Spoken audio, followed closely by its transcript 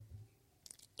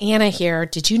Anna here.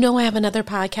 Did you know I have another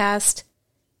podcast?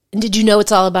 And did you know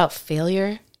it's all about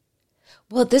failure?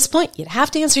 Well, at this point, you'd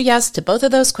have to answer yes to both of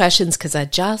those questions because I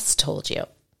just told you.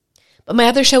 But my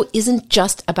other show isn't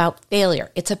just about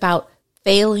failure. It's about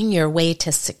failing your way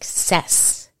to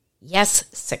success. Yes,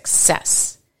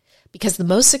 success. Because the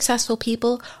most successful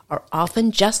people are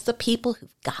often just the people who've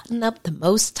gotten up the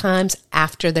most times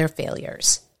after their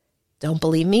failures. Don't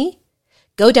believe me?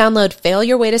 Go download Fail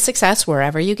Your Way to Success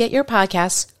wherever you get your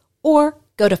podcasts, or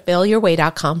go to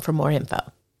failyourway.com for more info.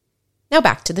 Now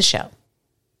back to the show.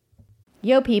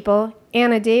 Yo people,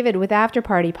 Anna David with After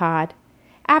Party Pod.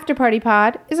 After Party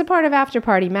Pod is a part of After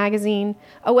Party Magazine,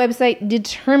 a website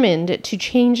determined to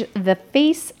change the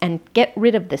face and get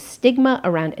rid of the stigma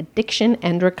around addiction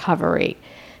and recovery.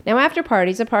 Now, After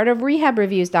Party is a part of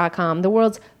RehabReviews.com, the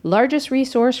world's largest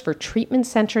resource for treatment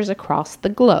centers across the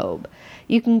globe.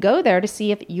 You can go there to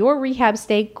see if your rehab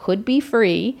stay could be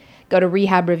free. Go to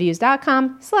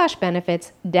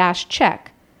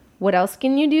RehabReviews.com/benefits-check. What else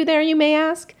can you do there, you may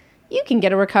ask? You can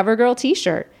get a Recover Girl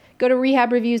t-shirt. Go to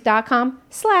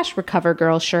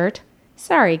RehabReviews.com/RecoverGirl shirt.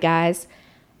 Sorry, guys.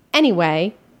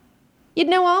 Anyway, you'd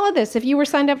know all of this if you were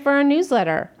signed up for our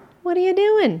newsletter. What are you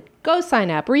doing? Go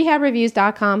sign up.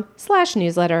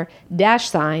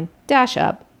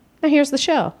 RehabReviews.com/newsletter-sign-up. Now here's the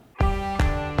show.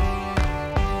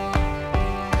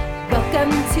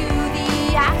 Welcome to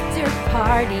the after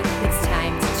party. It's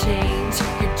time to change.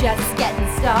 You're just getting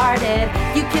started.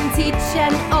 You can teach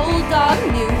an old dog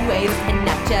new ways, and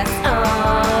not just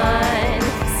on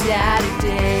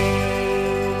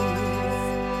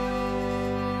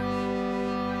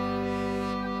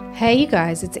Saturdays. Hey, you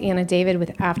guys, it's Anna David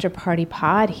with After Party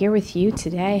Pod here with you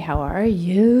today. How are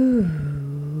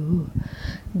you?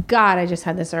 God, I just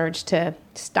had this urge to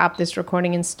stop this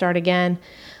recording and start again.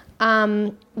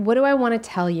 What do I want to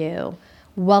tell you?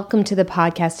 Welcome to the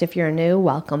podcast if you're new.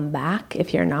 Welcome back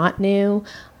if you're not new.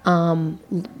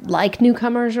 Like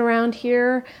newcomers around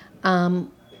here,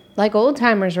 like old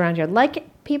timers around here, like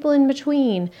people in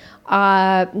between.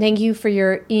 Thank you for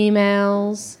your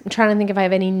emails. I'm trying to think if I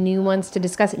have any new ones to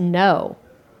discuss. No.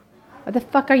 What the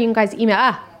fuck are you guys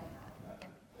I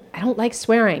don't like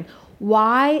swearing.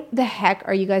 Why the heck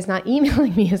are you guys not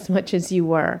emailing me as much as you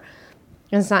were?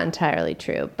 It's not entirely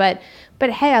true. But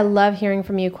hey, I love hearing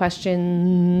from you.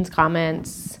 Questions,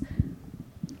 comments,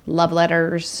 love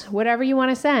letters, whatever you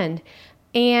want to send.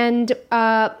 And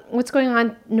what's going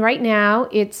on right now,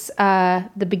 it's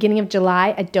the beginning of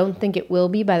July. I don't think it will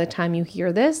be by the time you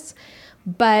hear this.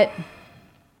 But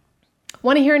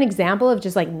want to hear an example of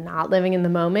just like not living in the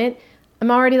moment?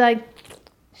 I'm already like,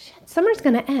 shit, summer's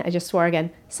going to end. I just swore again.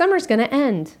 Summer's going to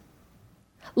end.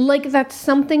 Like that's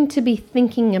something to be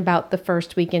thinking about the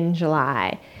first week in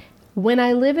July. When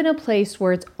I live in a place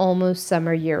where it's almost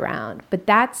summer year round. But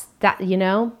that's that,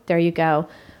 there you go.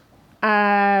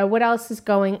 What else is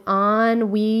going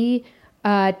on? We,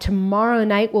 tomorrow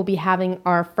night, will be having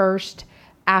our first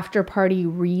after party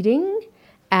reading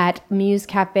at Muse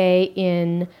Cafe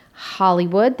in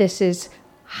Hollywood. This is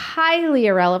highly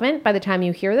irrelevant by the time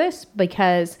you hear this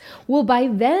because, well, by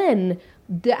then,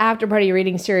 the after party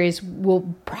reading series will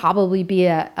probably be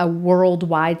a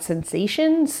worldwide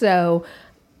sensation. So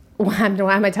why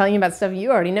am I telling you about stuff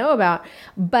you already know about?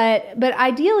 But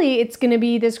ideally, it's going to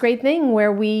be this great thing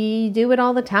where we do it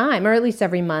all the time, or at least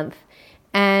every month.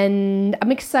 And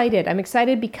I'm excited. I'm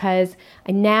excited because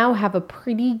I now have a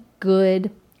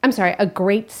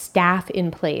great staff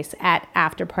in place at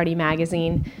After Party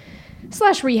Magazine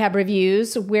 / Rehab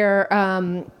Reviews, where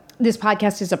this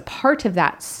podcast is a part of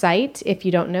that site, if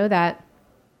you don't know that.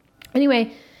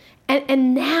 Anyway,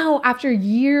 and now, after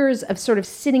years of sort of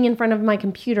sitting in front of my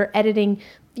computer, editing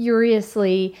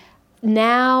furiously,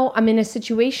 now I'm in a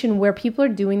situation where people are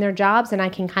doing their jobs and I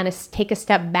can kind of take a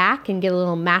step back and get a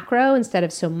little macro instead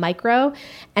of so micro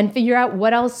and figure out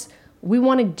what else we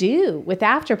want to do with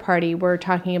After Party. We're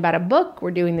talking about a book.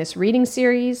 We're doing this reading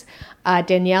series.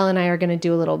 Danielle and I are going to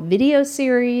do a little video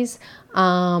series.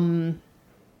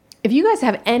 If you guys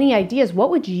have any ideas,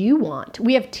 what would you want?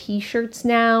 We have t-shirts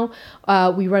now.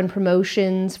 We run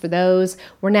promotions for those.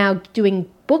 We're now doing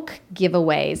book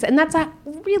giveaways. And that's a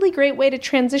really great way to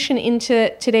transition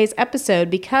into today's episode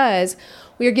because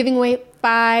we are giving away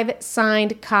 5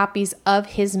 signed copies of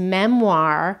his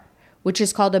memoir, which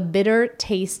is called A Bitter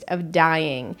Taste of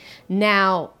Dying.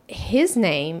 Now, his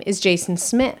name is Jason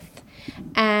Smith.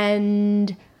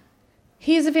 And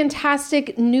he is a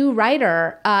fantastic new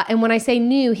writer. And when I say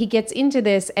new, he gets into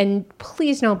this, and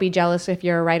please don't be jealous if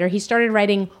you're a writer. He started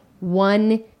writing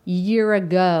 1 year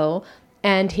ago,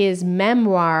 and his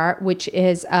memoir, which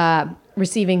is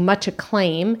receiving much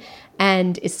acclaim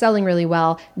and is selling really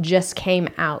well, just came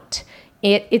out.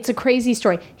 It's a crazy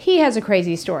story. He has a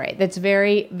crazy story that's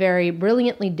very, very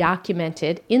brilliantly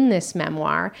documented in this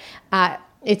memoir.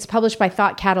 It's published by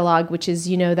Thought Catalog, which is,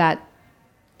 that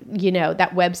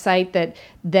website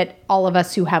that all of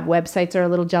us who have websites are a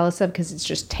little jealous of because it's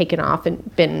just taken off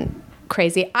and been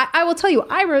crazy. I will tell you,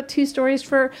 I wrote 2 stories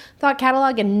for Thought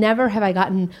Catalog and never have I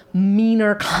gotten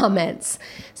meaner comments.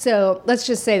 So let's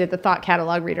just say that the Thought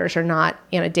Catalog readers are not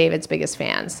Anna David's biggest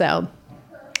fans. So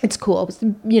it's cool.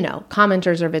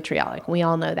 Commenters are vitriolic. We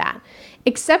all know that.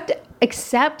 Except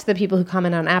the people who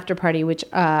comment on After Party, which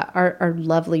are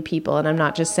lovely people, and I'm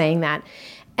not just saying that.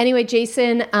 Anyway,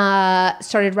 Jason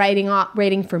started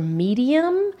writing for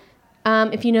Medium,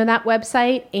 if you know that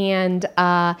website, and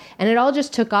it all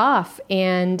just took off.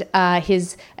 And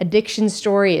his addiction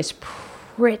story is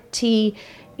pretty.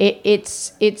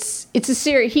 It's a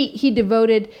series.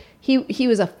 He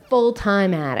was a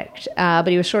full-time addict, but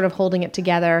he was sort of holding it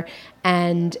together,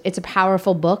 and it's a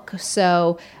powerful book.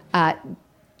 So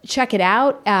check it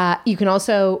out. You can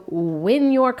also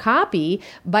win your copy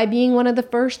by being one of the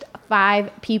first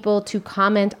 5 people to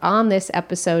comment on this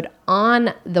episode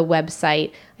on the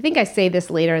website. I think I say this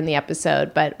later in the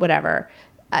episode, but whatever.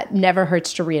 Never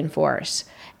hurts to reinforce.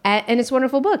 And it's a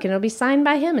wonderful book, and it'll be signed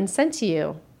by him and sent to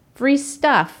you. Free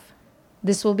stuff.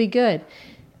 This will be good.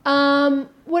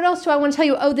 What else do I want to tell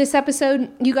you? Oh, this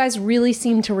episode, you guys really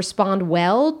seem to respond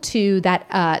well to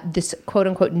that, this quote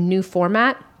unquote new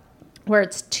format where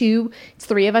it's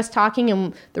 3 of us talking.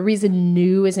 And the reason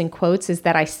new is in quotes is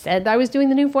that I said I was doing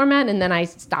the new format and then I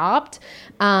stopped.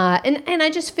 And I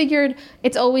just figured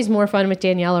it's always more fun with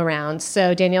Danielle around.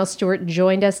 So Danielle Stewart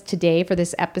joined us today for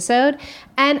this episode.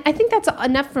 And I think that's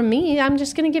enough from me. I'm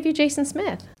just going to give you Jason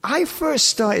Smith. I first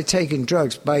started taking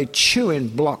drugs by chewing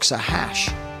blocks of hash.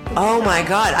 Oh my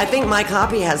God, I think my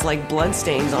copy has like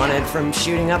bloodstains on it from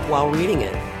shooting up while reading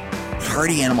it.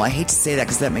 Party animal. I hate to say that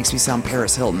because that makes me sound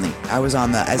Paris Hilton. I was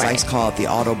on the, as I call it, the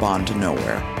Autobahn to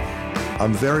nowhere.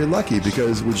 I'm very lucky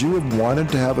because would you have wanted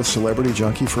to have a celebrity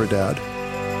junkie for a dad?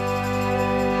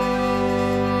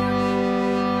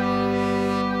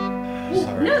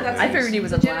 No, that's I figured he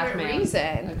was a black man.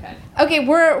 Reason. Okay,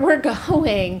 we're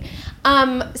going.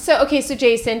 So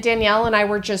Jason, Danielle and I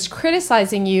were just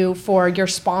criticizing you for your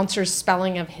sponsor's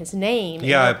spelling of his name.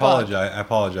 Yeah, I apologize. I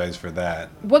apologize for that.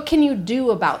 What can you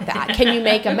do about that? Can you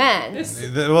make amends?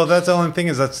 Well, that's the only thing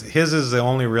is his is the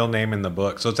only real name in the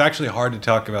book. So it's actually hard to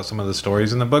talk about some of the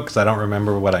stories in the book because I don't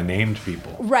remember what I named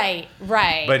people. Right.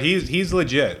 But he's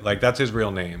legit. Like, that's his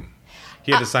real name.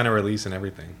 He had to sign a release and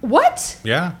everything. What?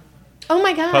 Yeah. Oh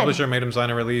my God. Publisher made him sign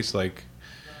a release. Like,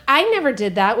 I never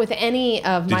did that with any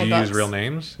of my books. Did you use real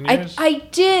names in yours? I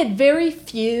did, very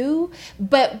few,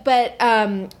 but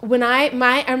when I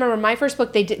remember my first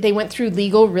book, they went through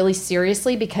legal really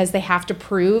seriously because they have to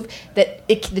prove that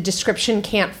the description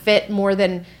can't fit more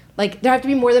than, like, there have to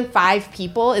be more than 5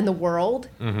 people in the world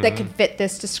that could fit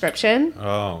this description.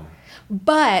 Oh.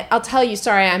 But I'll tell you,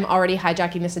 sorry, I'm already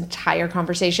hijacking this entire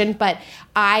conversation, but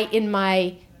I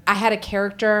had a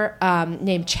character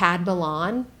named Chad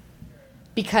Milan.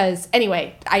 Because,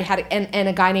 anyway, I had, and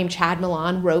a guy named Chad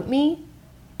Milan wrote me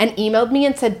and emailed me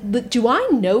and said, do I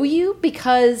know you?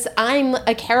 Because I'm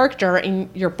a character in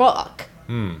your book.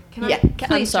 I'm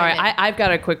sorry, I've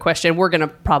got a quick question. We're going to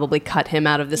probably cut him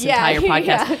out of this entire podcast.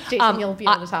 Yeah, Jason, you'll be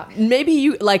able to talk. Maybe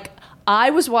you, I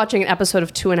was watching an episode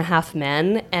of 2.5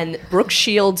 Men, and Brooke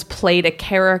Shields played a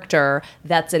character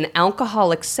that's an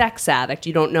alcoholic sex addict.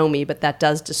 You don't know me, but that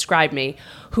does describe me,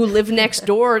 who lived next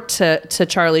door to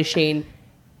Charlie Sheen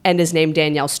and is named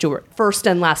Danielle Stewart. First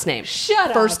and last name.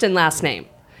 Shut up. First and last name.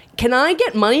 Can I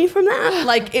get money from that?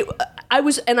 I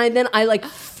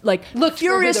looked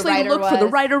furiously looked for the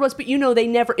writer was, but they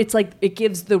never. It's like it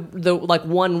gives the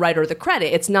one writer the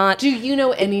credit. It's not. Do you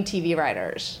know any TV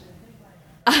writers?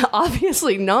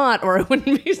 Obviously not, or I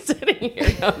wouldn't be sitting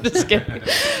here. No, I'm just kidding.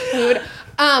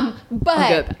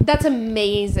 But that's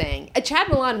amazing. Chad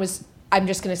Milan was, I'm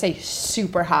just going to say,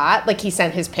 super hot. Like, he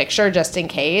sent his picture just in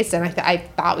case, and I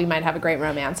thought we might have a great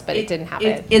romance, but it didn't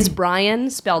happen. Is Brian,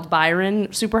 spelled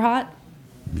Byron, super hot?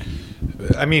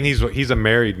 I mean, he's a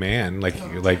married man. Like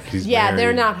he's married.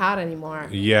 They're not hot anymore.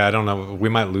 Yeah, I don't know. We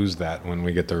might lose that when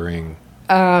we get the ring.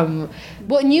 Well,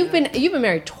 and you've been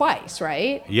married twice,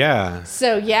 right? Yeah.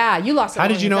 So yeah, you lost. How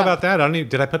did you know about that?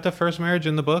 Did I put the first marriage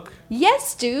in the book?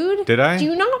 Yes, dude. Did I? Do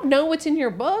you not know what's in your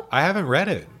book? I haven't read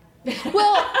it.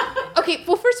 Well, okay.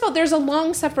 Well, first of all, there's a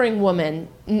long-suffering woman.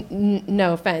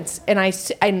 No offense,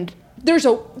 and there's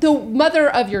the mother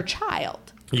of your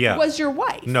child. Yeah. Was your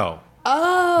wife? No.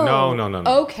 Oh. No.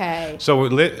 Okay. So,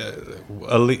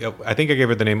 I think I gave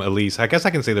her the name Elise. I guess I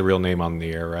can say the real name on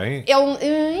the air, right?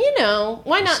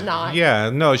 Why not? Yeah,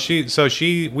 no,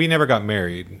 we never got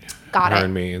married. Got her it.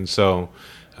 and me. And so,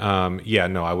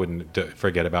 I wouldn't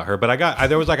forget about her. But I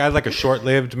had like a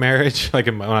short-lived marriage, like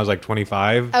when I was like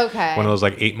 25. Okay. One of those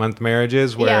like 8-month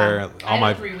marriages where I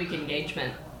had a 3-week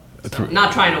engagement. So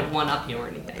not trying to one-up you or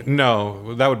anything.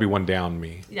 No, that would be one down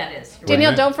me. That is.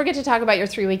 Danielle, don't forget to talk about your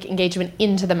 3-week engagement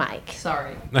into the mic.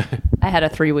 Sorry. I had a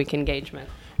 3-week engagement.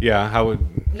 Yeah, how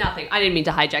would... Nothing. I didn't mean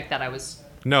to hijack that.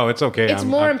 No, it's okay. It's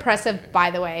more impressive, by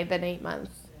the way, than 8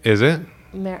 months. Is it?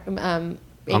 On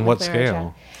what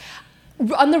scale?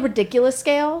 On the ridiculous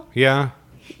scale. Yeah.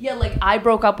 Yeah, like I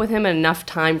broke up with him enough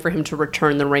time for him to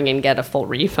return the ring and get a full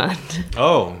refund.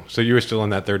 Oh, so you were still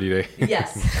in that 30-day?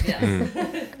 Yes.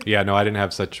 Yeah, no, I didn't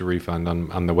have such a refund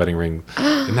on the wedding ring,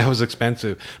 and that was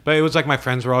expensive. But it was like my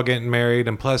friends were all getting married,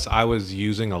 and plus I was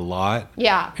using a lot.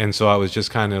 Yeah. And so I was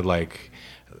just kind of like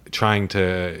trying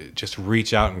to just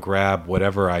reach out and grab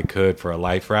whatever I could for a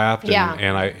life raft. Yeah.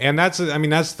 And that's is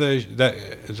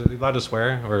it allowed to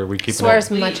swear, or we keep Swear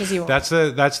as much as you want. That's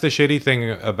the shitty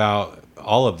thing about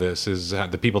all of this is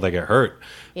the people that get hurt.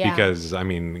 Yeah. Because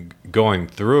going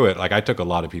through it, like I took a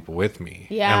lot of people with me.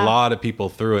 Yeah. And a lot of people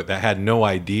through it that had no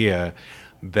idea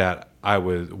that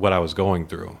what I was going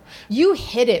through. You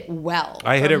hit it well.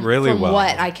 I hit it really well. From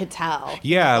what I could tell.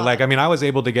 Yeah, I was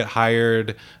able to get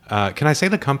hired. Can I say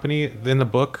the company in the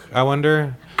book? I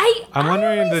wonder. I'm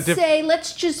wondering I say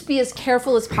let's just be as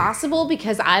careful as possible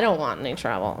because I don't want any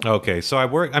trouble. Okay, so I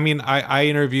worked. I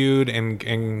interviewed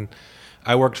and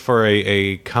I worked for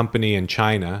a company in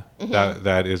China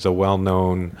that is a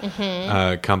well-known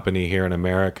company here in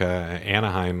America.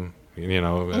 Anaheim,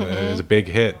 is a big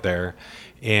hit there.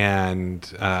 And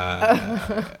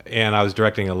I was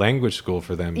directing a language school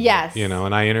for them. Yes.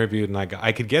 And I interviewed and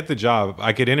I could get the job.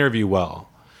 I could interview well,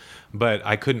 but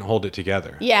I couldn't hold it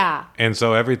together. Yeah. And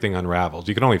so everything unraveled.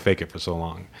 You can only fake it for so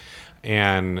long.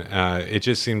 And it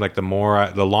just seemed like the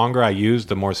longer I used,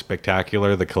 the more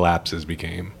spectacular the collapses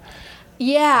became.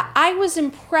 Yeah, I was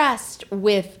impressed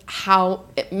with how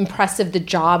impressive the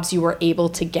jobs you were able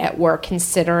to get were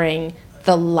considering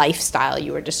the lifestyle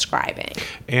you were describing.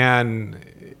 And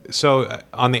so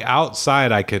on the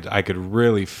outside, I could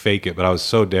really fake it, but I was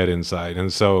so dead inside.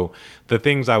 And so the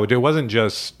things I would do, it wasn't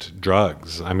just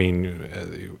drugs.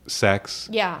 Sex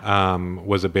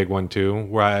was a big one too,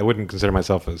 where I wouldn't consider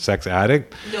myself a sex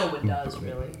addict. No one does,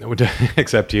 really.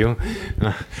 Except you.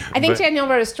 I think Danielle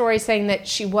wrote a story saying that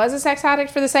she was a sex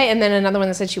addict for the site, and then another one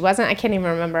that said she wasn't. I can't even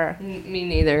remember. Me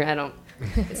neither. I don't.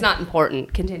 It's not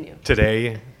important. Continue.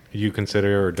 Today, you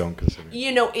consider or don't consider?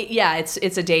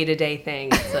 It's a day-to-day thing.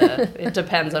 It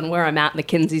depends on where I'm at in the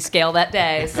Kinsey scale that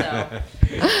day. So.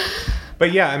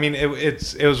 But yeah,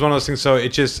 it was one of those things. So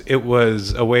it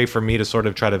was a way for me to sort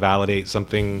of try to validate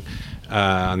something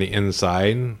on the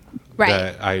inside,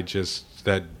 right?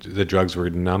 That the drugs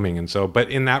were numbing, and so. But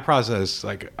in that process,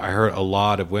 I hurt a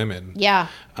lot of women. Yeah.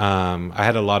 I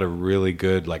had a lot of really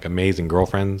good, amazing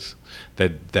girlfriends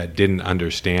that didn't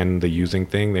understand the using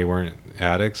thing. They weren't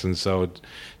addicts, and so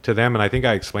to them, and I think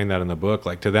I explained that in the book.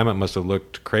 To them, it must have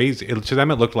looked crazy. To them,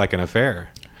 it looked like an affair.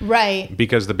 Right.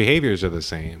 Because the behaviors are the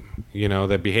same.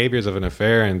 The behaviors of an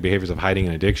affair and behaviors of hiding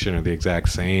an addiction are the exact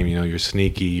same. You're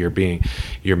sneaky, you're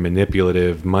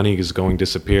manipulative, money is going to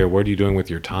disappear. What are you doing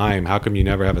with your time? How come you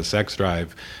never have a sex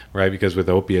drive? Right? Because with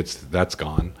opiates, that's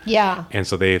gone. Yeah. And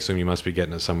so they assume you must be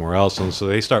getting it somewhere else. And so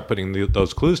they start putting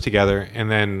those clues together, and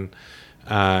then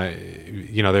they're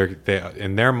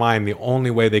in their mind, the only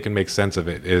way they can make sense of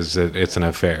it is that it's an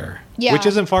affair. Yeah. Which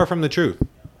isn't far from the truth,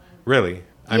 really.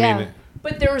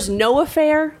 But there was no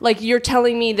affair? You're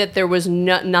telling me that there was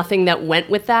nothing that went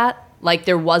with that?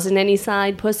 There wasn't any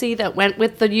side pussy that went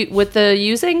with the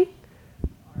using?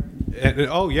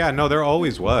 Oh yeah, no, there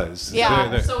always was.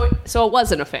 Yeah. So it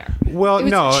was an affair. Well, it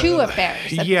was no, 2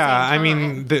 affairs. Yeah,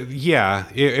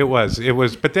 it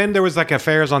was. But then there was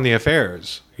affairs on the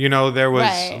affairs. There was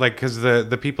right. because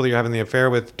the people you're having the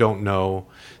affair with don't know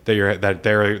that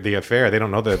they're the affair. They don't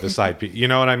know the side piece. You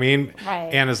know what I mean? Right.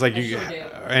 And it's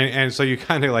and so you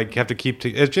kind of have to keep.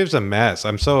 It's just a mess.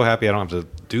 I'm so happy I don't have to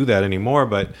do that anymore.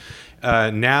 But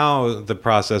now the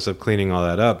process of cleaning all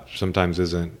that up sometimes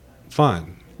isn't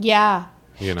fun. Yeah.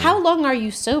 How long are you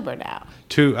sober now?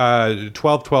 12.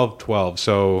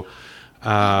 So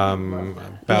about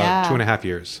 2.5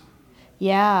 years.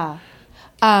 Yeah.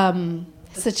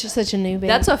 Such a new baby.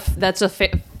 That's a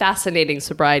fascinating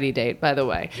sobriety date, by the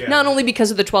way. Yeah. Not only because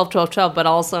of the 12, but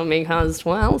also because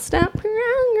 12-step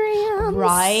programs.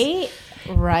 Right.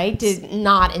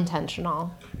 Not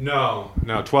intentional. No,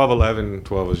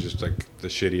 12 was just like the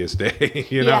shittiest day,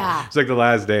 you know? Yeah. It's like the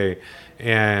last day.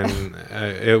 And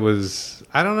it was,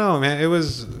 I don't know, man. It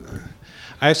was,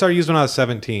 I started using when I was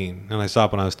 17 and I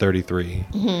stopped when I was 33.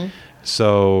 Mm-hmm.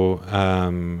 So,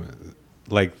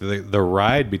 like the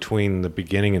ride between the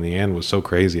beginning and the end was so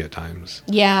crazy at times.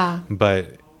 Yeah.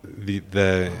 But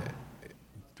the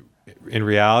in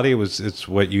reality, it's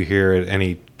what you hear at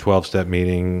any 12-step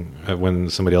meeting when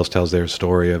somebody else tells their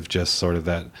story of just sort of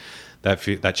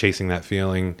that chasing that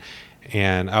feeling.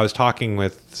 And I was talking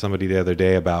with somebody the other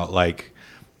day about like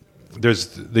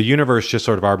the universe just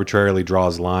sort of arbitrarily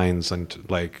draws lines and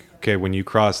like, okay, when you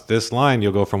cross this line,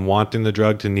 you'll go from wanting the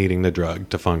drug to needing the drug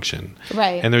to function.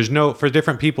 Right. And for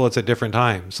different people, it's at different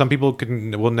times. Some people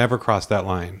will never cross that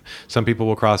line. Some people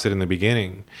will cross it in the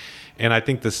beginning. And I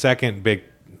think the second big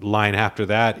line after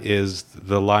that is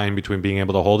the line between being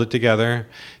able to hold it together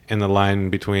and the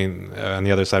line between on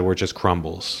the other side where it just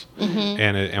crumbles. Mm-hmm.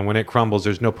 And when it crumbles,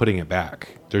 there's no putting it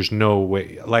back. There's no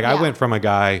way. Like I went from a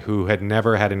guy who had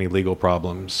never had any legal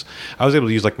problems. I was able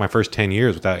to use like my first 10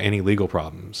 years without any legal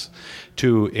problems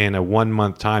to in a 1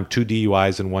 month time, 2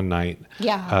 DUIs in one night.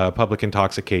 Yeah. Public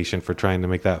intoxication for trying to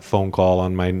make that phone call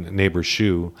on my neighbor's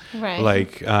shoe. Right.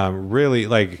 Like really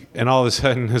like, and all of a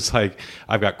sudden it's like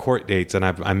I've got court dates and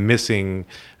I'm missing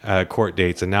court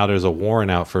dates and now there's a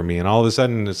warrant out for me. And all of a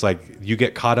sudden it's like you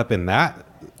get caught up in that.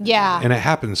 Yeah. And it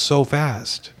happens so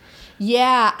fast.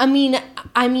 Yeah, I mean,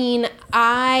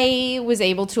 I was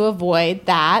able to avoid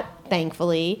that,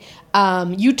 thankfully.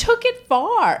 You took it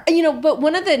far, but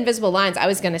one of the invisible lines I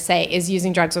was going to say is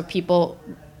using drugs with people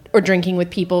or drinking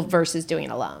with people versus doing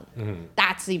it alone. Mm-hmm.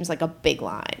 That seems like a big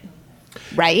line,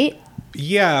 right?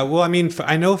 Yeah, well, I mean,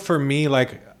 I know for me,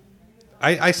 like,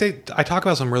 I talk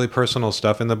about some really personal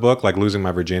stuff in the book, like losing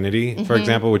my virginity, for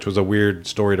example, which was a weird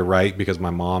story to write because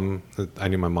I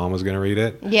knew my mom was going to read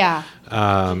it. Yeah.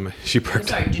 Sorry,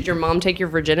 did your mom take your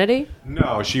virginity?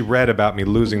 No, she read about me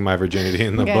losing my virginity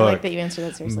in the book. I like that you answered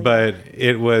that seriously. But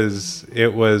it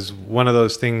was one of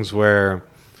those things where,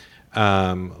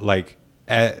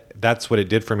 that's what it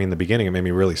did for me in the beginning. It made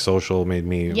me really social, made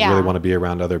me really want to be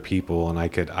around other people.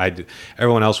 And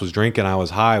everyone else was drinking, I was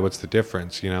high. What's the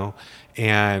difference,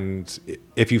 And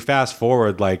if you fast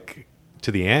forward, like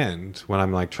to the end, when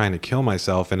I'm like trying to kill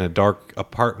myself in a dark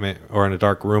apartment or in a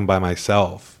dark room by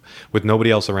myself with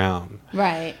nobody else around.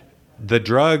 Right. The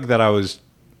drug that I was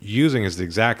using is the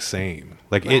exact same.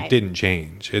 Like It didn't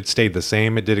change. It stayed the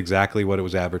same. It did exactly what it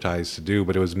was advertised to do,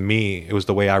 but it was me. It was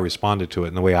the way I responded to it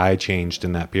and the way I changed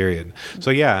in that period. So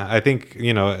yeah, I think,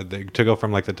 to go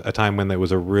from like a time when there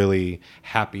was a really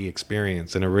happy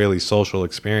experience and a really social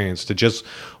experience to just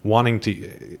wanting to,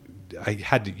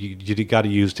 you got to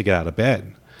use to get out of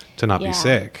bed to not be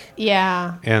sick.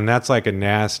 Yeah. And that's like a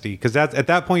nasty, because that's at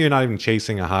that point you're not even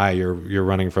chasing a high. You're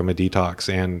running from a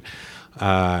detox, and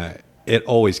it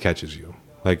always catches you.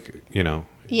 Like,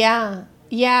 Yeah.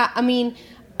 Yeah. I mean,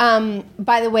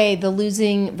 by the way, the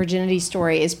losing virginity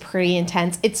story is pretty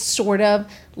intense. It's sort of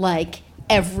like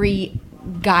every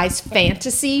guy's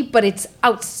fantasy, but it's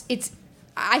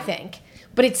I think,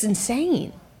 but it's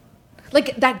insane.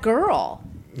 Like that girl.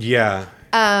 Yeah.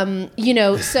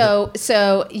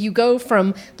 So you go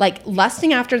from like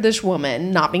lusting after this woman,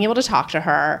 not being able to talk to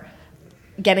her,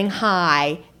 getting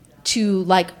high, to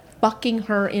like fucking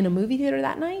her in a movie theater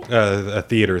that night? A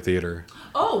theater.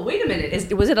 Oh, wait a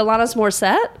minute. Was it Alanis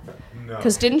Morissette? No.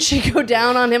 Because didn't she go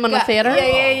down on him on the theater?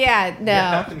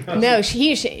 Yeah. No,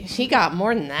 she got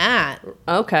more than that.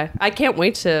 Okay. I can't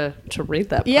wait to read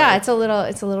that part. Yeah, it's a little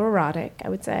erotic, I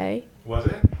would say. Was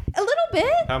it? A little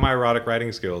bit. How are my erotic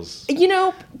writing skills?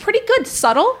 Pretty good.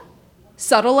 Subtle,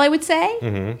 I would say.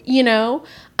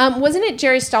 Mm-hmm. Wasn't it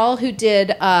Jerry Stahl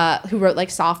who wrote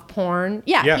like soft porn?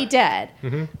 Yeah. He did.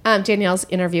 Mm-hmm. Danielle's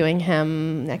interviewing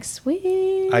him next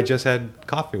week. I just had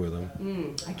coffee with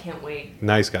him. I can't wait.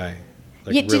 Nice guy.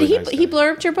 Did he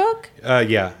blurbed your book?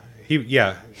 Yeah. He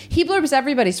blurbs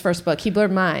everybody's first book. He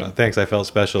blurbed mine. Thanks. I felt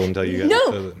special until you guys.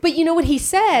 No, but you know what he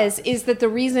says is that the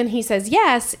reason he says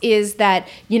yes is that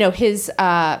his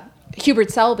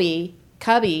Hubert Selby,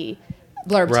 Cubby,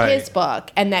 blurbed his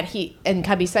book, and that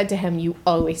Cubby said to him, "You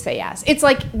always say yes." It's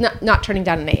like not turning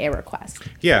down an AA request.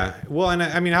 Yeah. Well, and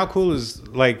I mean, how cool is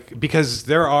because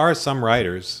there are some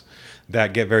writers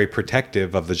that get very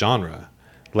protective of the genre.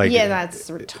 That's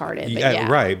retarded. Yeah,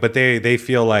 right. But they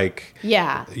feel like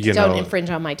don't infringe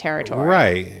on my territory.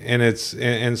 Right.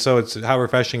 And so it's how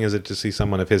refreshing is it to see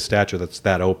someone of his stature that's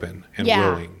that open and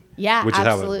willing. Yeah, which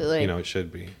absolutely. is how it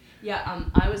should be. Yeah,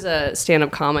 I was a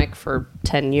stand-up comic for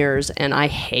 10 years, and I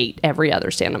hate every other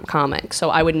stand-up comic. So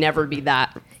I would never be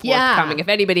that forthcoming. If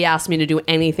anybody asked me to do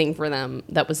anything for them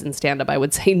that was in stand-up, I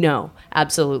would say no,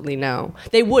 absolutely no.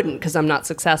 They wouldn't because I'm not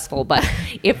successful, but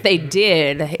if they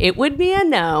did, it would be a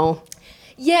no.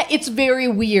 Yeah, it's very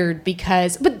weird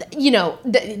because, but you know,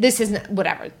 this isn't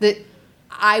whatever.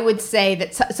 I would say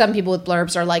that some people with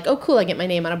blurbs are like, oh, cool, I get my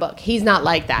name on a book. He's not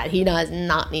like that. He does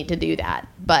not need to do that.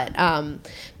 But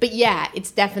yeah,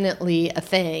 it's definitely a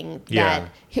thing that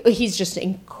he's just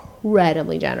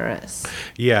incredibly generous.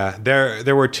 Yeah,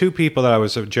 there were two people that I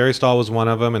was. Jerry Stahl was one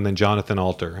of them, and then Jonathan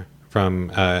Alter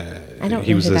from. I don't know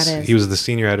who that is. He was the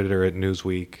senior editor at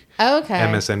Newsweek. Oh, okay.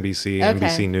 MSNBC,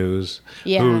 NBC News,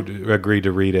 Yeah. who agreed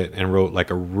to read it and wrote like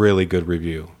a really good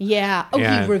review. Yeah. Oh,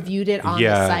 And- he reviewed it on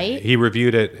the site? He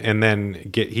reviewed it and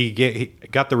then he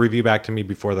got the review back to me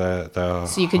before the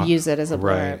So you could use it as a blurb.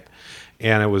 right.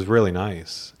 And it was really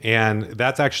nice. And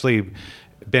that's actually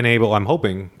been able, I'm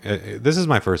hoping, this is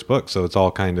my first book, so it's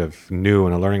all kind of new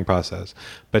and a learning process.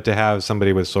 But to have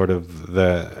somebody with sort of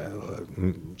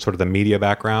the media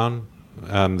background,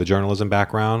 the journalism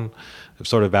background,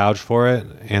 sort of vouch for it,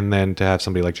 and then to have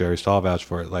somebody like Jerry Stahl vouch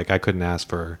for it, like I couldn't ask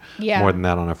for more than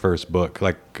that on a first book,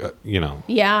 like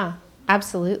Yeah,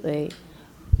 absolutely.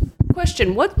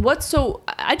 Question: would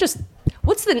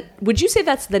you say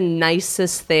that's the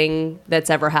nicest thing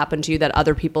that's ever happened to you that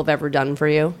other people have ever done for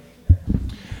you?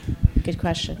 Good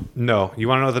question. No, you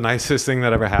want to know what the nicest thing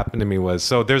that ever happened to me was?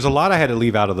 So there's a lot I had to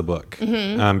leave out of the book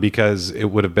because it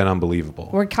would have been unbelievable.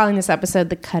 We're calling this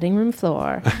episode The Cutting Room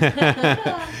Floor.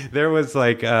 There was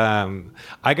like,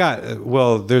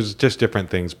 there's just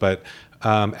different things. But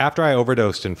after I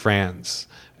overdosed in France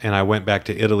and I went back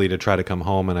to Italy to try to come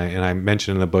home, and I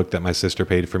mentioned in the book that my sister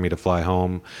paid for me to fly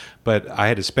home, but I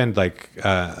had to spend like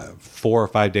 4 or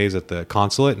 5 days at the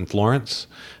consulate in Florence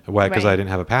because I didn't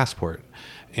have a passport.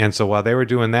 And so while they were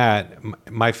doing that,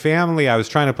 my family, I was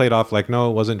trying to play it off like, no,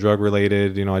 it wasn't drug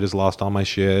related. I just lost all my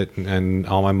shit and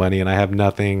all my money and I have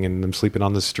nothing and I'm sleeping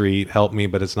on the street. Help me,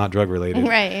 but it's not drug related.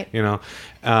 Right.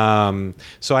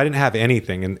 So I didn't have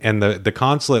anything. And the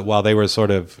consulate, while they were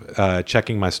sort of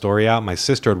checking my story out, my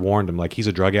sister had warned him, like, he's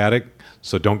a drug addict,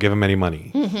 so don't give him any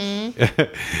money.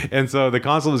 Mm-hmm. And so the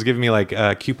consulate was giving me like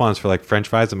coupons for like French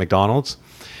fries at McDonald's.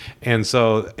 And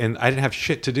I didn't have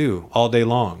shit to do all day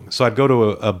long. So I'd go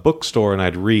to a bookstore and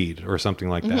I'd read or something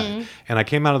like that. And I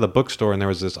came out of the bookstore and there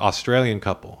was this Australian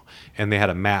couple and they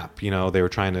had a map, they were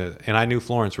trying to, and I knew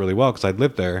Florence really well because I'd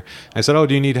lived there. I said, oh,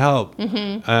 do you need help?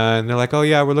 And they're like, oh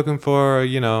yeah, we're looking for,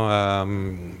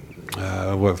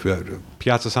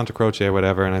 Piazza Santa Croce or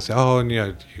whatever. And I said, oh, and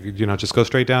just go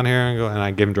straight down here and go. And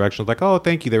I gave them directions like, oh,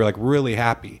 thank you. They were like really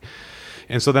happy.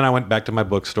 And so then I went back to my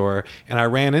bookstore and I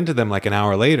ran into them like an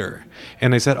hour later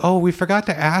and they said, oh, we forgot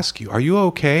to ask you, are you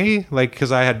okay? Like,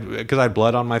 cause I had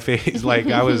blood on my face. Like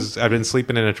I'd been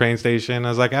sleeping in a train station. I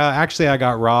was like, actually I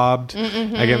got robbed.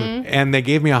 And they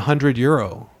gave me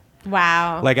 €100.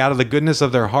 Wow. Like out of the goodness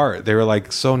of their heart. They were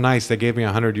like so nice. They gave me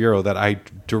 €100 that I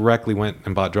directly went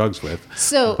and bought drugs with.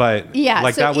 So, but yeah,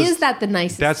 like so is that the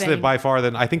nicest that's thing? by far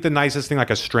I think the nicest thing like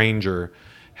a stranger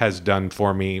has done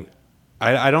for me.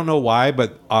 I don't know why,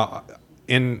 but I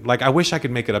wish I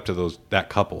could make it up to that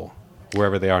couple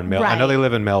wherever they are in Melbourne. Right. I know they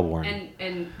live in Melbourne.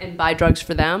 And buy drugs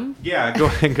for them. Yeah, go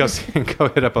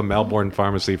hit up a Melbourne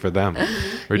pharmacy for them.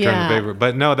 Return the favor.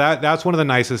 But no, that's one of the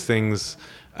nicest things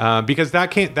because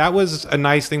that was a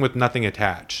nice thing with nothing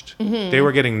attached. They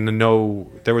were getting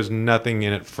there was nothing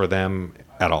in it for them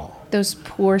at all. Those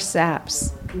poor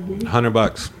saps.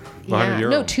 $100. Yeah. €100.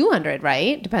 No, 200,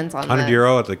 right? Depends on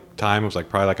 €100 at the time. It was like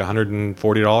probably like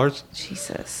 $140.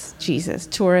 Jesus.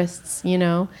 Tourists,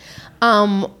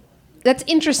 That's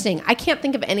interesting. I can't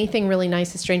think of anything really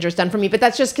nice a stranger's done for me, but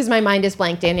that's just because my mind is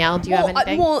blank. Danielle, do you have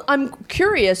anything? I'm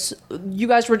curious. You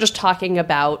guys were just talking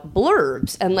about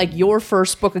blurbs and like your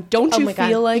first book. Don't you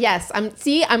feel like... Yes.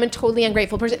 I'm a totally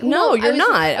ungrateful person. No, you're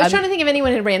not. I was trying to think if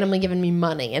anyone had randomly given me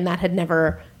money, and that has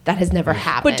never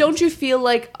happened. But don't you feel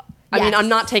like... I mean, Yes. I'm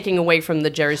not taking away from the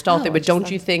Jerry Stahl thing, but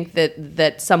don't you think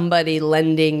that somebody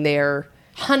lending their...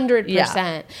 100%.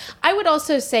 Yeah. I would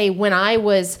also say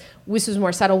this was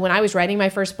more subtle, when I was writing my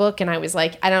first book and I was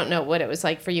like, I don't know what it was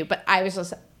like for you, but I was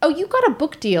just, oh, you got a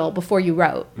book deal before you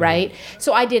wrote, right?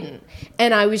 So I didn't.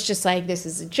 And I was just like, this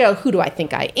is a joke. Who do I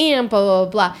think I am? Blah,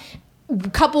 blah, blah.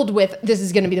 Coupled with, this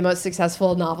is going to be the most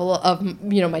successful novel of,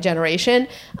 my generation.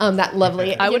 That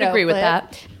lovely. I would agree with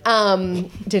that.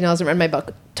 Danielle hasn't read my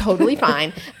book. Totally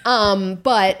fine.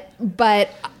 But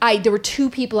there were two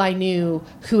people I knew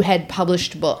who had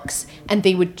published books, and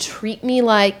they would treat me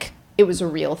like it was a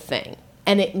real thing,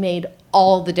 and it made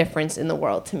all the difference in the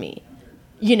world to me.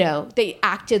 they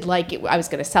acted like I was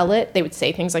going to sell it. They would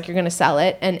say things like, you're going to sell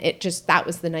it. And that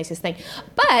was the nicest thing.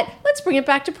 But let's bring it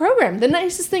back to program. The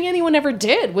nicest thing anyone ever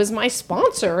did was my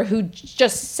sponsor, who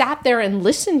just sat there and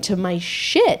listened to my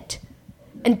shit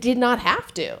and did not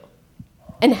have to,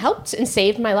 and helped and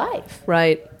saved my life.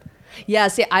 Right. Yeah,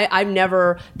 see, I've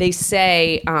never. They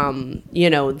say,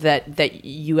 that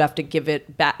you have to give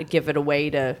it back, give it away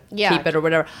to keep it or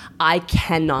whatever. I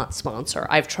cannot sponsor.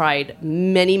 I've tried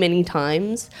many, many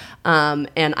times, and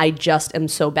I just am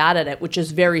so bad at it, which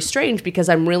is very strange because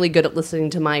I'm really good at listening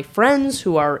to my friends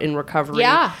who are in recovery.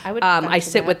 Yeah, I would. I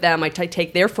sit with them. I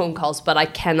take their phone calls, but I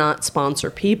cannot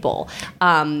sponsor people.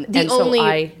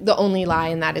 The only lie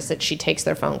in that is that she takes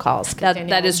their phone calls.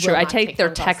 That is true. I take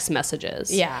their text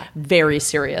messages. Yeah. Very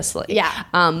seriously. Yeah.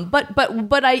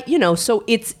 But I, so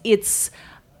it's,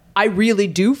 I really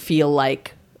do feel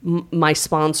like my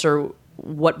sponsor,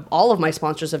 what all of my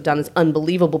sponsors have done is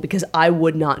unbelievable because I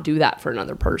would not do that for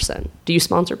another person. Do you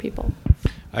sponsor people?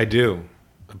 I do,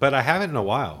 but I haven't in a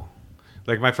while.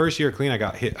 Like my first year clean, I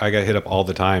got hit up all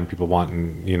the time. People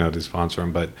wanting, to sponsor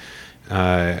them. But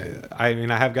I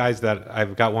have guys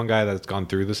I've got one guy that's gone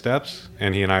through the steps,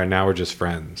 and he and I now are just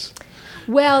friends.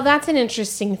 Well, that's an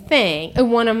interesting thing.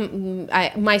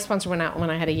 My sponsor went out when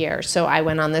I had a year, so I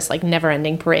went on this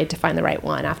never-ending parade to find the right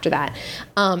one after that.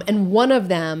 And one of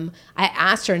them, I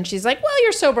asked her, and she's like, "Well,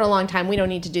 you're sober a long time. We don't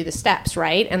need to do the steps,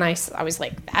 right?" And I was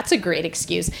like, "That's a great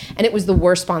excuse." And it was the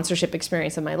worst sponsorship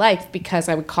experience of my life because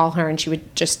I would call her and she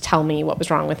would just tell me what was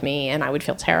wrong with me, and I would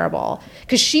feel terrible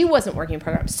because she wasn't working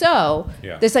programs. So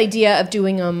this idea of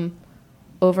doing them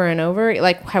over and over,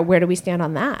 where do we stand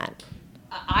on that?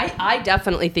 I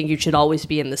definitely think you should always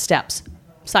be in the steps.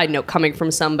 Side note, coming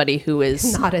from somebody who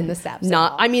is not in the steps.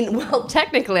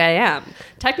 Technically I am.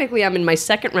 Technically I'm in my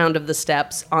second round of the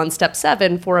steps on step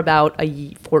 7 for about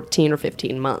 14 or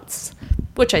 15 months,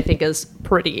 which I think is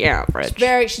pretty average.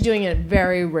 She's doing it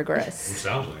very rigorous.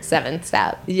 7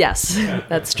 step. Yes,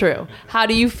 that's true. How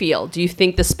do you feel? Do you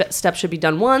think the steps should be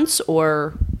done once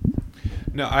or?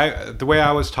 No, the way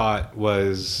I was taught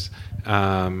was,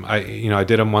 I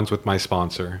did them once with my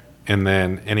sponsor, and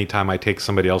then anytime I take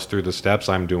somebody else through the steps,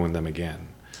 I'm doing them again.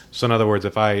 So in other words,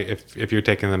 if you're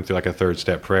taking them through a third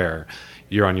step prayer,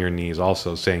 you're on your knees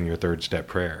also saying your third step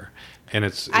prayer, and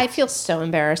I feel so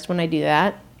embarrassed when I do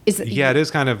that. It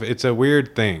is kind of, it's a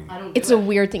weird thing. It's a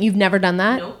weird thing. You've never done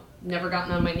that? Nope, never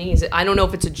gotten on my knees. I don't know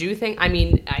if it's a Jew thing. I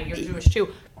mean, you're Jewish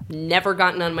too. Never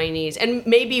gotten on my knees, and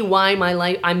maybe why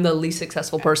I'm the least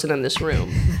successful person in this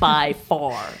room by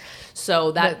far.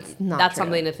 So that's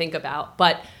something to think about.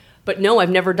 But no, I've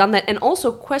never done that. And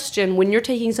also, question, when you're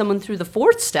taking someone through the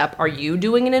 4th step, are you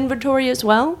doing an inventory as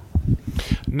well?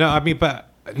 No,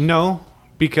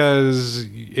 because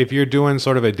if you're doing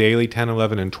sort of a daily 10,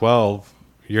 11, and 12,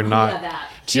 you're not.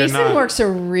 Jason works a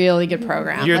really good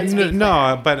program.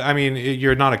 But I mean,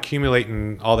 you're not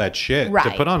accumulating all that shit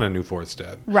to put on a new 4th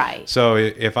step. Right. So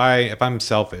if I'm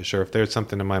selfish, or if there's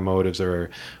something in my motives or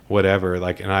whatever,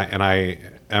 and I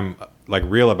am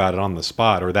real about it on the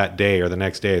spot or that day or the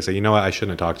next day, I say, you know what, I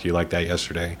shouldn't have talked to you like that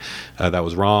yesterday. That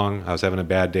was wrong. I was having a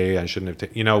bad day. I shouldn't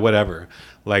have, whatever.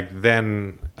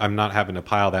 Then I'm not having to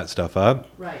pile that stuff up.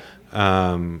 Right.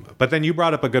 But then you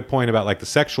brought up a good point about the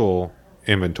sexual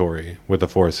inventory with the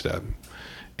 4th step,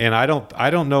 and I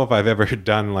don't know if I've ever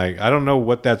done I don't know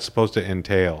what that's supposed to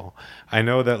entail. I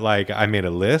know that I made a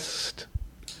list.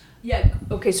 Yeah.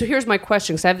 Okay. So here's my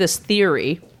question, because I have this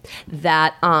theory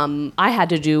that I had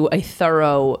to do a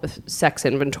thorough sex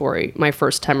inventory my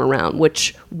first time around,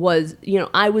 which was,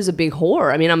 I was a big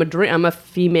whore. I mean, I'm a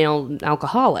female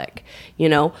alcoholic,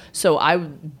 so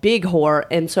big whore.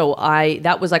 And so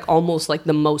that was almost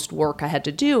the most work I had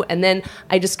to do. And then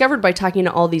I discovered by talking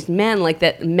to all these men,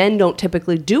 that men don't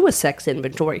typically do a sex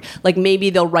inventory. Maybe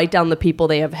they'll write down the people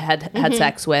they have had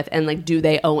sex with and do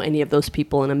they owe any of those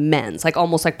people an amends?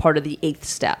 Almost part of the 8th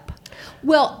step.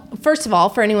 Well, first of all,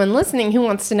 for anyone listening who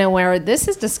wants to know where this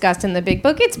is discussed in the big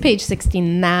book, it's page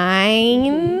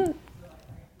 69.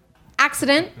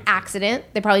 Accident.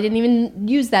 They probably didn't even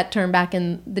use that term back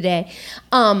in the day.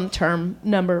 Term,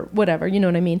 number, whatever, you know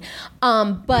what I mean?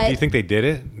 But do you think they did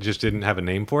it? Just didn't have a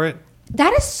name for it?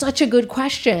 That is such a good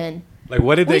question.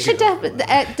 What did we should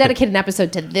dedicate an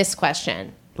episode to this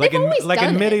question. In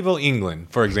medieval England,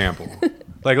 for example.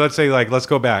 Let's say, let's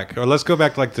go back to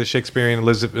the Shakespearean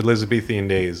Elizabethan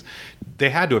days. They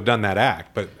had to have done that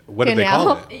act, but what did they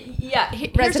call it? Yeah,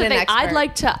 here's the thing.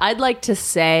 I'd like to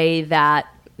say that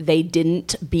they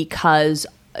didn't because,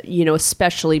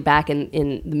 especially back in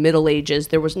the Middle Ages,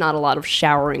 there was not a lot of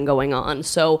showering going on.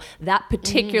 So that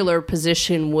particular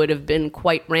position would have been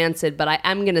quite rancid. But I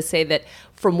am going to say that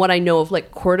from what I know of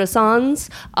like courtesans,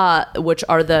 which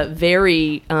are the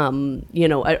very,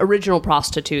 original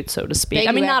prostitutes, so to speak. They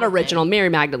I mean, do not everything. original. Mary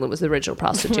Magdalene was the original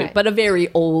prostitute, Right. but a very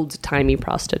old-timey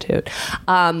prostitute.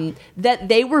 That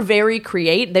they were very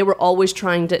creative. They were always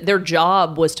trying to, their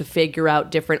job was to figure out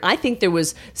different, I think there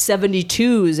was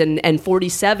 72s and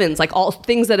 47s, like all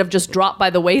things that have just dropped by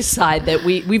the wayside that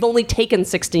we've only taken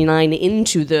 69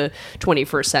 into the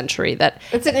 21st century. That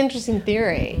It's an interesting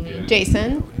theory.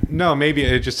 Jason? No, maybe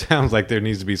it just sounds like there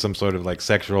needs to be some sort of like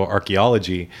sexual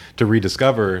archaeology to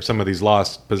rediscover some of these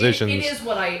lost positions.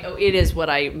 It is what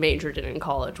I majored in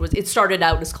college. It started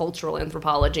out as cultural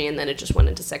anthropology, and then it just went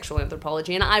into sexual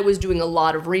anthropology. And I was doing a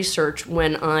lot of research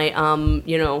when I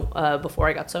before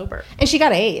I got sober. And she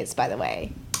got A's, by the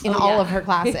way, in all of her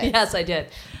classes. Yes, I did.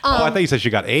 I thought you said she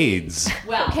got AIDS.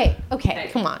 Well, Okay,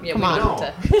 come on. we don't have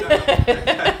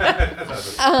to-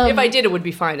 if I did, it would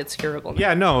be fine. It's curable now.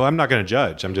 Yeah, no, I'm not going to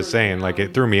judge. I'm just saying, like,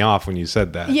 it threw me off when you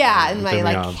said that. Yeah, It in threw my me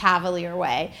like off. cavalier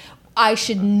way. I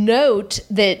should note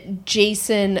that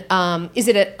Jason, is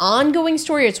it an ongoing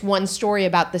story or it's one story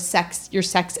about your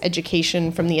sex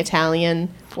education from the Italian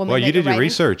woman? Well, that you did you're your writing?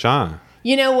 research, huh?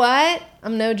 You know what?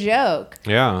 I'm no joke.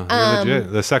 Yeah, you're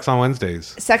legit. The Sex on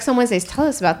Wednesdays. Sex on Wednesdays. Tell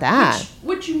us about that.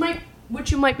 Which you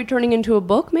might be turning into a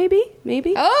book, maybe.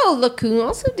 Oh, look who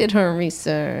also did her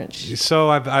research. So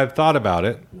I've thought about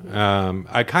it.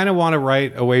 I kind of want to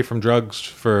write away from drugs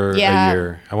for Yeah. a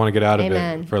year. I want to get out of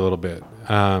Amen. it for a little bit.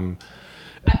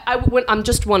 I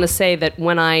just want to say that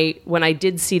when I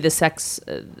did see the sex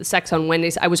on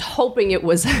Wednesdays, I was hoping it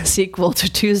was a sequel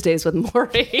to Tuesdays with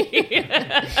Morrie.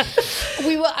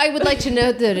 I would like to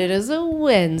note that it is a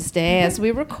Wednesday as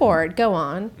we record. Go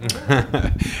on.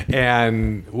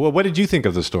 And well, what did you think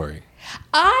of the story?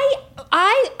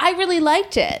 I really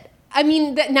liked it. I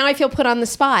mean, now I feel put on the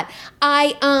spot.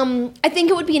 I think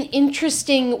it would be an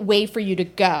interesting way for you to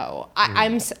go.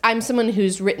 I'm someone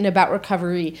who's written about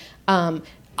recovery,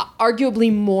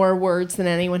 arguably more words than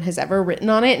anyone has ever written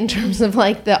on it in terms of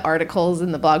like the articles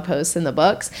and the blog posts and the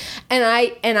books. And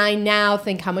I now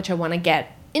think how much I want to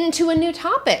get into a new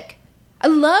topic. I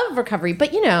love recovery,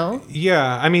 but you know.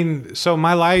 Yeah, I mean, so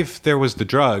my life, there was the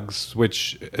drugs,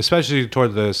 which especially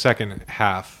toward the second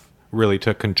half really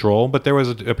took control. But there was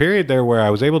a period there where I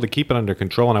was able to keep it under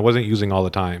control and I wasn't using all the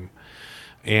time.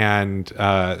 And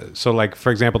so, like,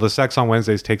 for example, the Sex on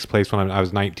Wednesdays takes place when I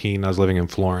was 19. I was living in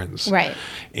Florence. Right.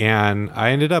 And I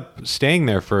ended up staying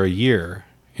there for a year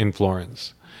in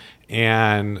Florence.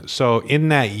 And so in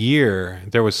that year,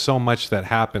 there was so much that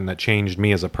happened that changed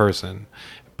me as a person.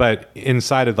 But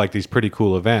inside of like these pretty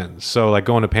cool events. So like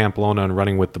going to Pamplona and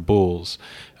running with the Bulls.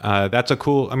 It's a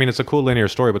cool linear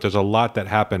story, but there's a lot that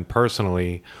happened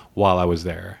personally while I was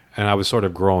there. And I was sort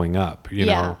of growing up, you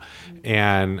know.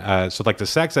 And so like the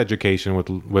sex education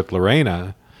with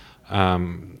Lorena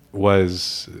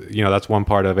was, you know, that's one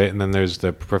part of it. And then there's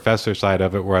the professor side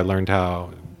of it where I learned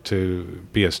how to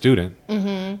be a student.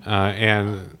 Mm-hmm.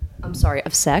 And I'm sorry,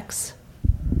 of sex.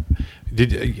 I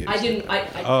didn't.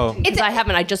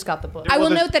 I just got the book. I will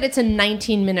note that it's a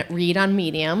 19-minute read on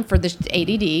Medium for the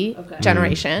ADD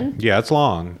generation. Yeah, it's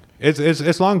long.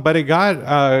 It's long, but it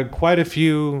got quite a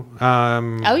few.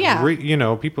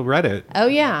 People read it. Oh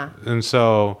yeah. And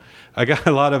so I got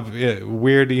a lot of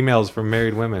weird emails from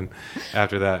married women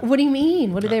after that. What do you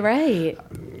mean? What do they write?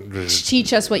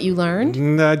 Teach us what you learned.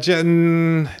 Not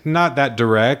that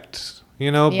direct,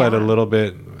 you know, but a Yeah. little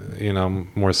bit, you know,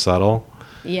 more subtle.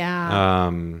 Yeah.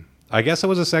 I guess it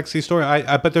was a sexy story.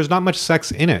 But there's not much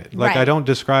sex in it. Like, Right. I don't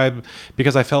describe,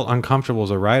 because I felt uncomfortable as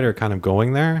a writer kind of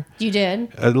going there. You did.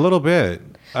 A little bit.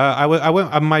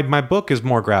 My book is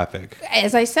more graphic.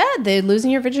 As I said, the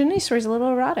losing your virginity story is a little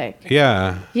erotic.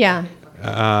 Yeah. Yeah.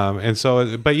 And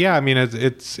so, but yeah, I mean,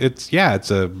 it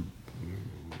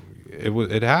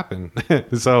happened.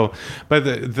 So,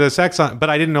 but the sex on, but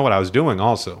I didn't know what I was doing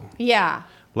also. Yeah.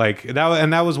 Like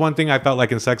that was one thing I felt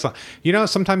like in sex. You know,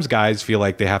 sometimes guys feel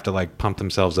like they have to like pump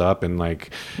themselves up and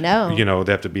like, No. you know,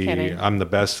 they have to be, Kidding. I'm the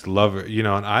best lover, you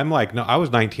know, and I'm like, no, I was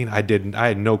 19. I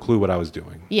had no clue what I was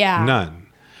doing. Yeah. None.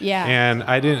 Yeah. And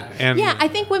I didn't, and Yeah, I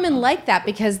think women like that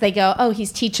because they go, oh,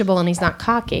 he's teachable and he's not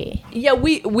cocky. Yeah,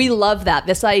 we love that.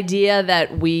 This idea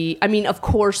that of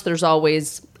course, there's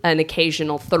always an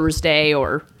occasional Thursday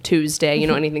or Tuesday, you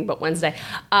know, anything but Wednesday,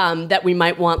 that we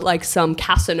might want like some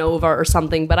Casanova or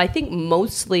something. But I think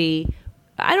mostly,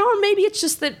 I don't know, maybe it's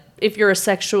just that if you're a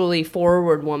sexually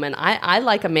forward woman, I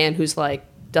like a man who's like,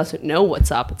 doesn't know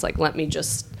what's up. It's like, let me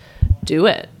just do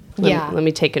it. Let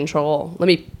me take control. Let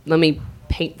me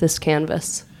paint this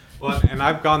canvas. Well, and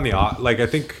I've gone I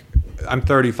think I'm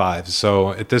 35,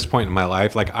 so at this point in my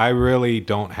life, like I really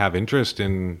don't have interest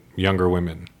in younger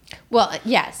women. Well,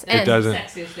 yes. It doesn't.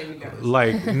 Sexiest thing to do.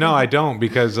 Like, no, I don't,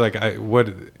 because like what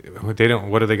are they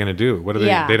going to do? What are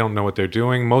they don't know what they're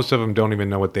doing. Most of them don't even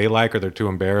know what they like, or they're too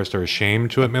embarrassed or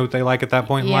ashamed to admit what they like at that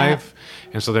point in life.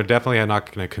 And so they're definitely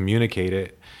not going to communicate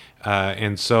it.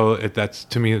 And so that's,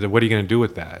 to me, what are you going to do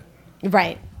with that?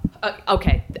 Right.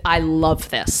 Okay, I love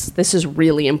this. This is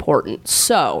really important.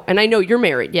 So, and I know you're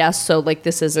married, yes? So like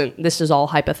this is all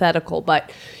hypothetical,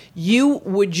 but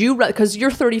because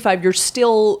you're 35,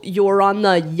 you're on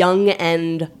the young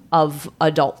end of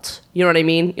adult. You know what I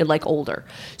mean? You're like older.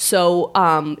 So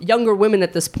younger women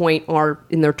at this point are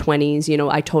in their 20s, you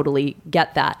know, I totally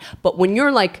get that. But when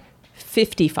you're like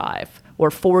 55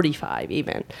 or 45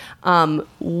 even,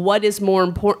 what is more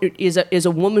important? Is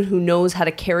a woman who knows how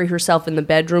to carry herself in the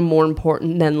bedroom more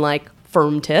important than like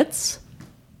firm tits?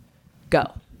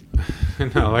 Go.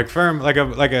 No, like firm, like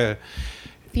a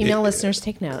Female listeners,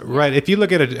 take note. Right. If you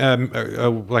look at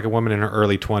like a woman in her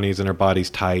early 20s and her body's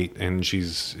tight and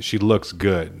she looks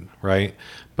good, right?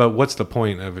 But what's the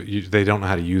point of it? They don't know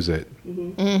how to use it.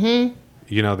 Mm-hmm.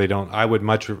 You know, they don't. I would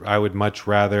much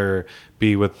rather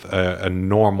be with a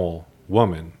normal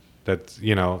woman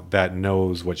that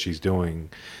knows what she's doing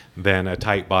than a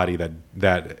tight body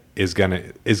that is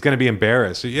gonna be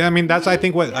embarrassed. Yeah, I mean that's what I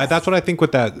think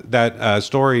what that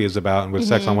story is about, and with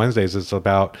Sex on Wednesdays, it's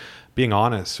about being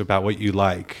honest about what you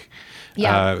like.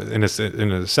 In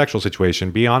a sexual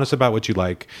situation, be honest about what you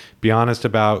like. Be honest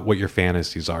about what your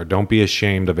fantasies are. Don't be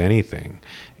ashamed of anything.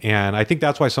 And I think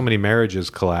that's why so many marriages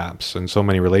collapse and so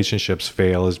many relationships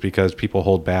fail, is because people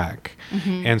hold back.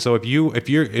 Mm-hmm. And so if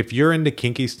you're into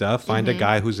kinky stuff, find a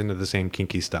guy who's into the same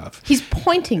kinky stuff. He's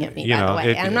pointing at me, by the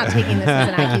way. I'm not taking this as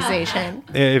an accusation.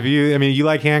 If you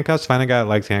like handcuffs, find a guy that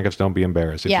likes handcuffs. Don't be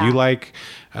embarrassed. If you like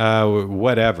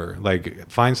whatever, like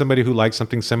find somebody who likes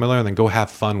something similar and then go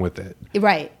have fun with it.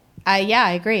 Right. I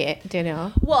agree,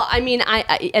 Danielle. Well, I mean,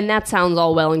 I and that sounds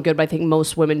all well and good, but I think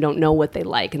most women don't know what they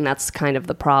like, and that's kind of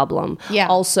the problem. Yeah.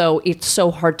 Also, it's so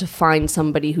hard to find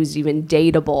somebody who's even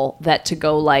dateable that to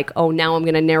go like, oh, now I'm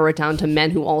going to narrow it down to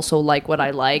men who also like what I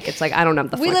like. It's like, I don't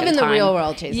have the We live in the real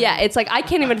world, Jason. Yeah, it's like, I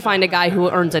can't even find a guy who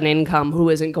earns an income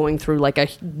who isn't going through like a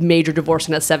major divorce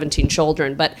and has 17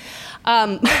 children, but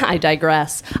I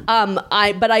digress. What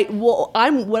I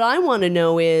want to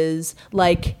know is,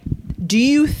 like, do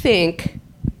you think,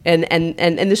 and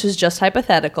this is just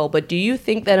hypothetical, but do you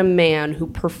think that a man who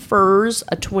prefers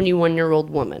a 21-year-old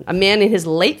woman, a man in his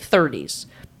late 30s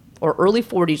or early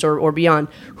 40s or beyond,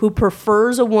 who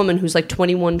prefers a woman who's like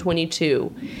 21,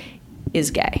 22, is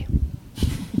gay?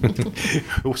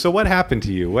 So what happened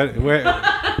to you?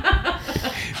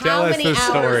 How many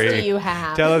hours do you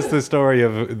have? Tell us the story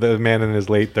of the man in his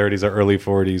late 30s or early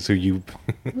 40s who you...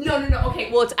 No.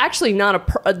 Okay, well, it's actually not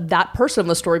that person of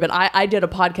the story, but I did a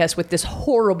podcast with this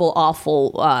horrible,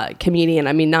 awful comedian.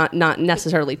 I mean, not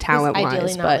necessarily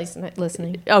talent-wise. Ideally not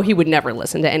listening. Oh, he would never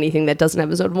listen to anything that doesn't have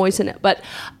his own voice in it. But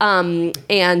I'm not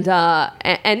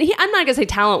going to say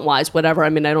talent-wise, whatever. I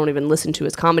mean, I don't even listen to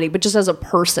his comedy, but just as a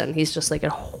person, he's just like a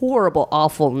horrible,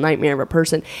 awful nightmare of a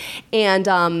person.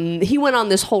 And he went on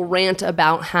this whole rant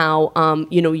about how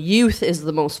youth is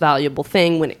the most valuable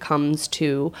thing when it comes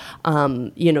to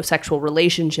sexual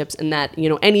relationships, and that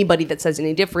anybody that says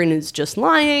any different is just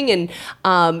lying, and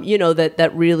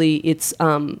that really it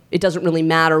doesn't really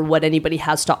matter what anybody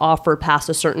has to offer past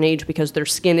a certain age because their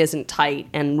skin isn't tight,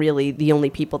 and really the only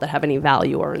people that have any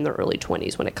value are in their early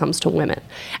 20s when it comes to women.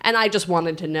 And I just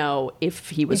wanted to know if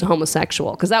he was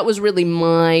homosexual, because that was really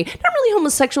not really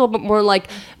homosexual, but more like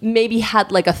maybe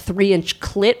had like a 3-inch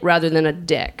clit rather than a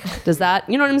dick. Does that,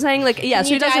 you know what I'm saying? Like, yeah.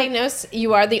 Can you diagnose?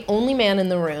 You are the only man in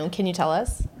the room. Can you tell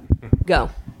us? Go.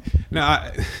 No,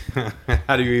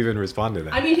 how do you even respond to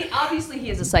that? I mean, obviously he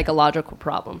has a psychological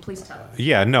problem. Please tell us.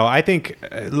 Yeah, no, I think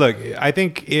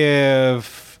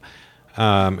if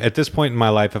at this point in my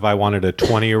life, if I wanted a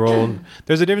 20-year-old,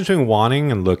 there's a difference between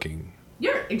wanting and looking.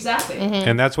 Exactly. Mm-hmm.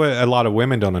 And that's what a lot of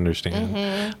women don't understand.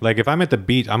 Mm-hmm. Like, if I'm at the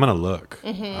beach, I'm going to look.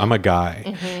 Mm-hmm. I'm a guy.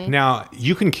 Mm-hmm. Now,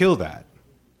 you can kill that.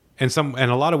 And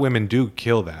a lot of women do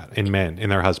kill that in men, in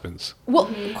their husbands. Well,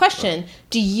 question,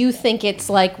 do you think it's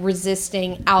like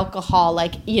resisting alcohol?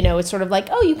 Like, it's sort of like,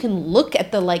 oh, you can look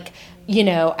at the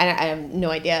I have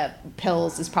no idea,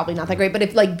 pills is probably not that great, but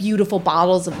if like beautiful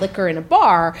bottles of liquor in a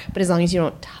bar, but as long as you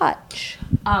don't touch.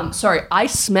 Sorry, I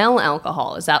smell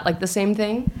alcohol. Is that like the same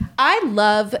thing? I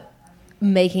love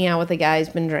making out with a guy who's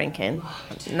been drinking.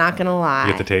 Not gonna lie.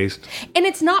 You get the taste? And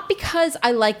it's not because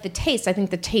I like the taste. I think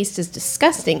the taste is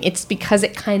disgusting. It's because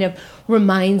it kind of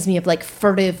reminds me of like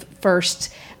furtive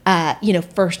first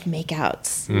first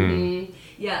makeouts.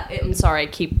 Yeah, I'm sorry, I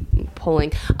keep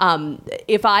pulling.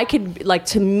 If I could, like,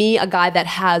 to me, a guy that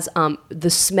has the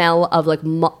smell of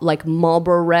like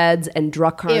Marlboro Reds and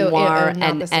Drucker Noir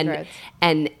and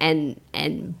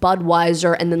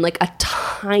Budweiser, and then like a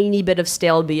tiny bit of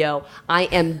stale BO, I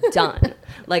am done.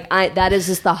 That is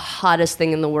just the hottest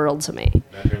thing in the world to me.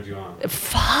 That turns you on.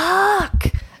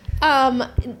 Fuck.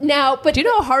 Now, but Do you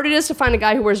know how hard it is to find a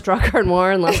guy who wears Drucker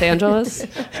Noir in Los Angeles?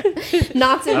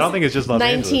 not since I don't think it's just Los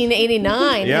Angeles.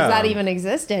 1989 Yeah. has that even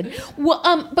existed.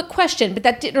 Well, but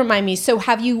that did remind me. So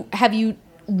have you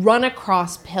run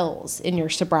across pills in your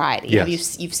sobriety?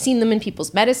 Yes. You've seen them in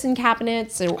people's medicine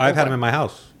cabinets? I've had them in my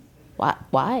house.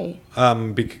 Why?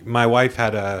 My wife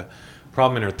had a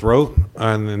problem in her throat,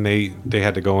 and then they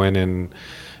had to go in and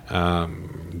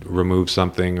remove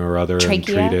something or other Trachea? and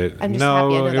treat it. I'm just happy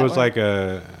I know it that was word. like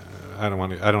I don't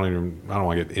want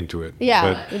to get into it.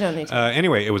 Yeah, but, you don't need to.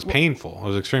 Anyway, it was painful. It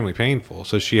was extremely painful.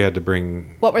 So she had to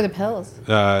bring. What were the pills?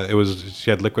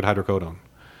 She had liquid hydrocodone,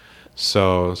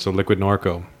 so liquid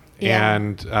Norco, Yeah.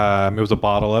 and it was a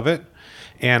bottle of it.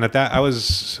 And at that,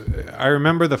 I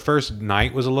remember the first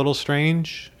night was a little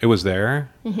strange. It was there.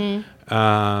 Mm-hmm.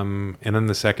 And then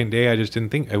the second day, I just didn't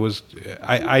think it was,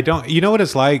 I don't, you know what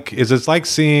it's like? It's like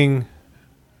seeing.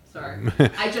 Sorry.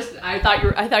 I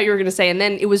thought you were going to say, and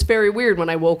then it was very weird when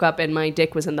I woke up and my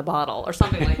dick was in the bottle or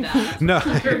something like that. No,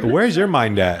 where's your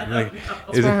mind at?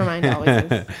 That's where her mind always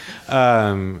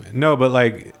is. No, but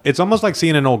like, it's almost like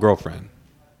seeing an old girlfriend.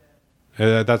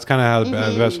 That's kind of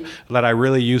how the best that I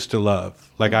really used to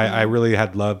love. Like I really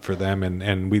had love for them,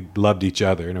 and we loved each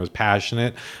other, and it was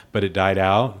passionate, but it died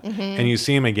out. And you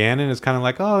see them again, and it's kind of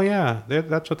like, oh yeah,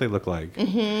 that's what they look like.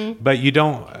 But you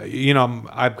don't,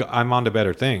 I'm on to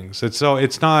better things.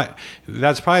 It's not.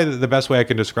 That's probably the best way I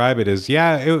can describe it. Is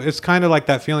it's kind of like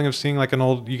that feeling of seeing like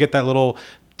you get that little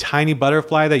tiny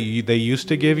butterfly that they used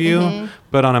to give you,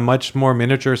 but on a much more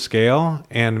miniature scale,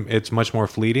 and it's much more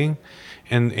fleeting.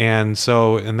 And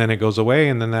then it goes away,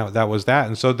 and then that was that.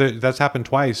 And so that's happened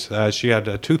twice. She had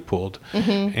a tooth pulled,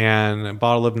 and a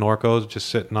bottle of Norco just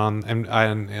sitting on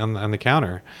the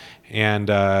counter, and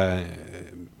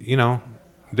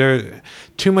there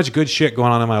too much good shit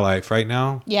going on in my life right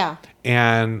now. Yeah.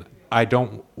 And I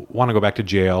don't want to go back to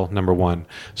jail. Number one.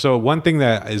 So one thing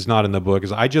that is not in the book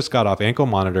is I just got off ankle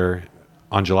monitor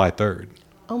on July 3rd.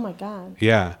 Oh my God.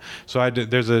 Yeah. So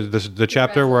there's the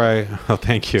chapter where oh,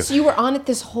 thank you. So you were on it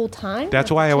this whole time? That's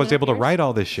why I was able to write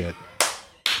all this shit.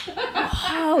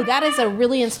 Wow, that is a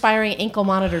really inspiring ankle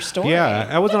monitor story. Yeah,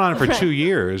 I wasn't on it for 2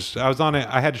 years. I was on it.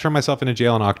 I had to turn myself into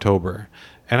jail in October,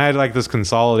 and I had like this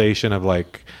consolidation of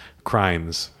like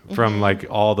crimes from like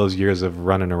all those years of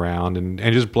running around and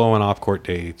just blowing off court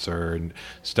dates or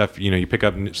stuff. You pick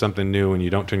up something new and you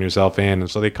don't turn yourself in,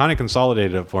 and so they kind of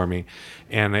consolidated it for me,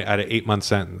 and I had an 8-month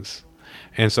sentence.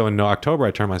 And so in October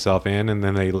I turned myself in, and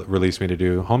then they released me to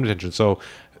do home detention. So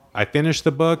I finished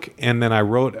the book, and then I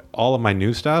wrote all of my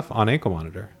new stuff on ankle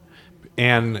monitor.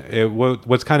 And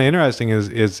what's kind of interesting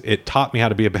is it taught me how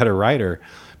to be a better writer,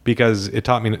 because it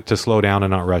taught me to slow down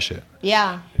and not rush it.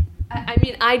 Yeah. I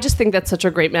mean, I just think that's such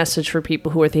a great message for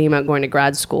people who are thinking about going to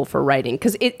grad school for writing,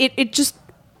 because it just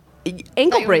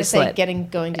ankle bracelet. Going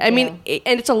to jail. I mean,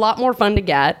 and it's a lot more fun to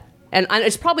get, and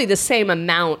it's probably the same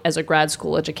amount as a grad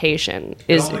school education.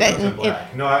 But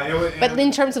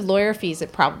in terms of lawyer fees,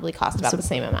 it probably costs about the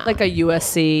same amount. Like a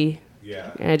USC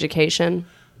education.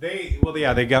 They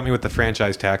got me with the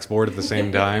franchise tax board at the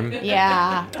same time.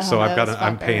 Yeah. So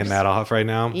I'm paying that off right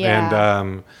now. Yeah.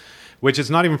 And which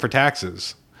is not even for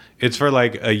taxes. It's for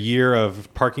like a year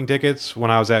of parking tickets when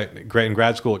I was in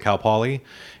grad school at Cal Poly.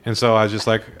 And so I was just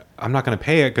like, I'm not going to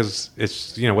pay it because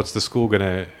it's, what's the school going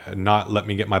to not let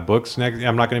me get my books next?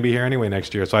 I'm not going to be here anyway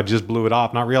next year. So I just blew it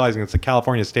off, not realizing it's a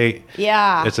California state.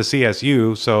 Yeah. It's a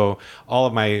CSU. So all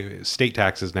of my state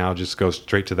taxes now just go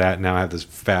straight to that. Now I have this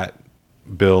fat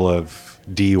bill of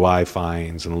DUI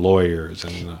fines and lawyers.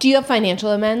 And do you have financial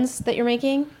amends that you're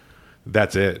making?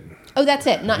 That's it. Oh, that's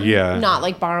it. Not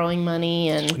like borrowing money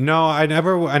and. No, I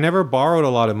never borrowed a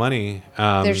lot of money.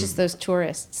 There's just those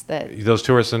tourists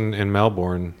in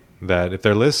Melbourne that if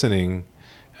they're listening,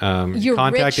 you're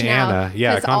contact rich Anna. Now,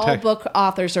 yeah, all book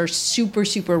authors are super,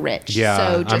 super rich.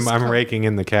 Yeah, so I'm raking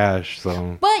in the cash.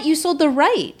 So. But you sold the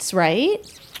rights, right?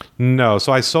 No,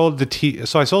 so I sold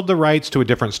the rights to a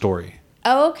different story.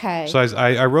 Oh, okay. So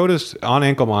I wrote on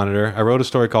Ankle Monitor. I wrote a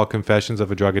story called "Confessions of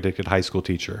a Drug Addicted High School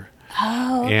Teacher."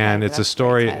 Oh, okay. And it's a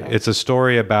story. It's a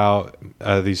story about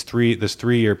this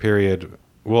 3-year period.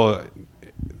 Well,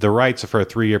 the rights for a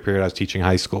 3-year period. I was teaching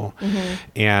high school,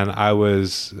 and I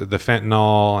was the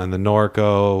fentanyl and the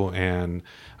Norco, and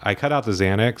I cut out the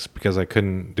Xanax because I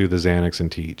couldn't do the Xanax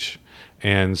and teach.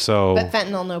 And so, But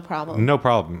fentanyl, no problem. no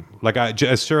problem. Like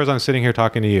as sure as I'm sitting here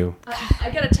talking to you,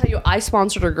 I gotta tell you, I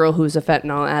sponsored a girl who was a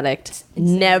fentanyl addict.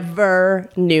 Never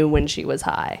knew when she was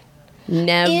high.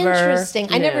 Never. Interesting.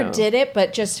 I never knew. did it,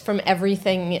 but just from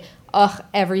everything,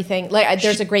 everything. Like,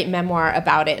 there's a great memoir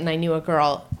about it, and I knew a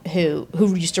girl who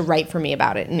used to write for me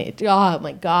about it, and oh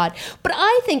my God. But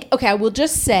I think, okay, I will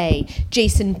just say,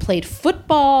 Jason played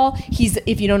football. He's,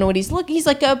 if you don't know what he's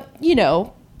like a,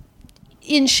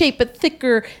 in shape but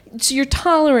thicker. So your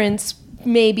tolerance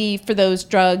maybe for those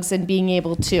drugs and being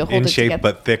able to hold in it shape together.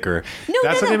 but thicker. No,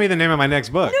 That's no, going to be the name of my next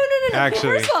book. No.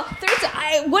 Actually, First of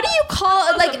all, what do you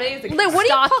call it? Like, amazing. what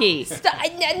Stocky. do you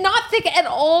call not thick at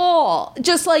all?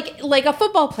 Just like a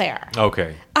football player.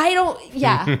 okay. I don't.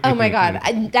 Yeah. Oh my God.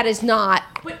 That is not.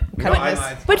 But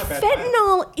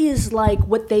fentanyl is like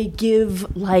what they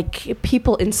give like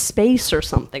people in space or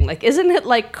something. Like, isn't it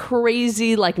like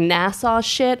crazy like NASA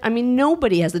shit? I mean,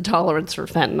 nobody has a tolerance for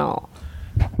fentanyl.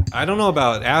 I don't know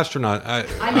about astronaut.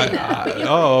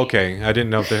 Okay. I didn't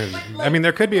know if there. I mean,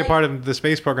 there could be a part of the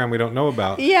space program we don't know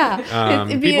about. Yeah.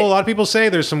 A lot of people say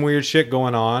there's some weird shit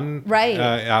going on, Right.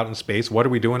 Out in space. What are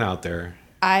we doing out there?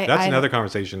 That's another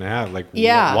conversation to have. Like,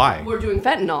 Yeah. why? We're doing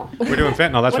fentanyl. We're doing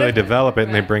fentanyl. That's where they develop it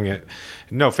and they bring it.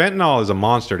 No, fentanyl is a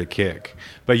monster to kick,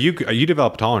 but you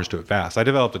develop a tolerance to it fast. I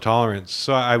developed a tolerance,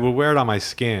 so I would wear it on my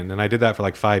skin, and I did that for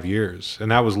like 5 years,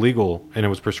 and that was legal and it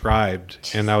was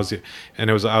prescribed, and I was up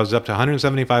to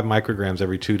 175 micrograms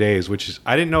every 2 days, which is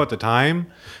I didn't know at the time,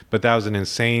 but that was an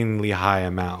insanely high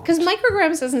amount. Because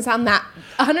micrograms doesn't sound that.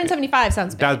 175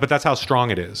 sounds big. But that's how strong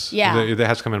it is. Yeah. It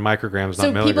has to come in micrograms, So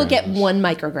not milligrams. people get 1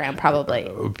 microgram probably.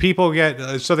 People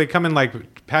get, so they come in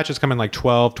like, patches come in like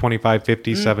 12, 25,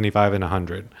 50, 75, and 100.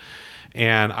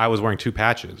 And I was wearing 2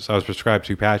 patches. I was prescribed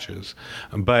 2 patches.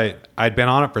 But I'd been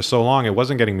on it for so long, it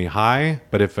wasn't getting me high.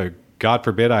 But if, God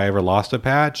forbid, I ever lost a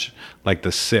patch, like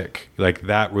the sick, like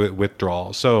that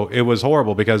withdrawal. So it was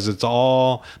horrible because it's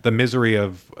all the misery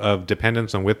of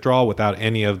dependence and withdrawal without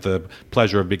any of the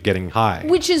pleasure of getting high.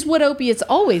 Which is what opiates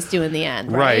always do in the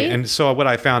end, right? And so what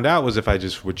I found out was if I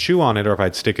just would chew on it or if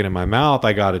I'd stick it in my mouth,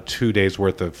 I got a 2 days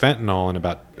worth of fentanyl in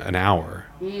about an hour.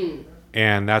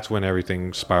 And that's when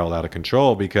everything spiraled out of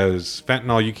control because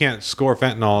fentanyl, you can't score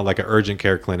fentanyl like an urgent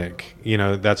care clinic. It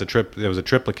was a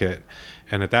triplicate.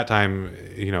 And at that time,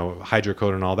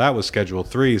 hydrocodone and all that was Schedule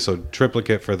 3. So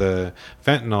triplicate for the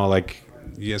fentanyl,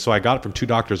 so I got it from 2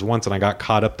 doctors once and I got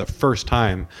caught up the first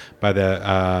time by the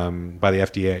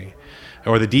FDA.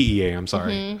 Or the DEA, I'm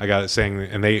sorry. I got it saying,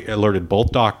 and they alerted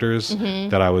both doctors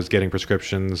that I was getting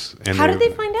prescriptions. And How did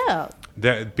they find out?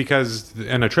 Because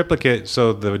in a triplicate,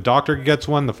 so the doctor gets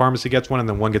one, the pharmacy gets one, and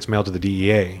then one gets mailed to the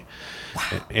DEA.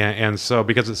 Wow. And so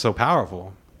because it's so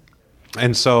powerful.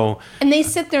 And they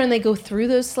sit there and they go through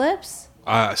those slips?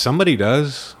 Somebody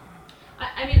does.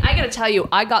 I mean, I gotta tell you,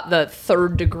 I got the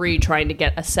 3rd degree trying to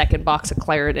get a second box of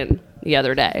Claritin the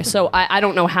other day. So I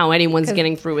don't know how anyone's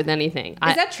getting through with anything.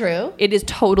 Is that true? It is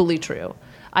totally true.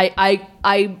 I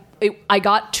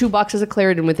got 2 boxes of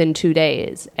Claritin within 2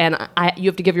 days, and you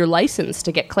have to give your license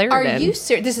to get Claritin. Are you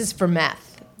serious? This is for meth.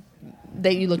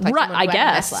 That you look like right? someone I who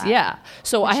had guess, meth lab. yeah.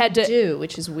 So I had to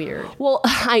which is weird. Well,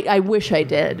 I wish I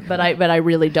did, but I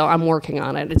really don't. I'm working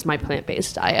on it. It's my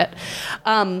plant-based diet.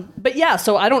 But yeah,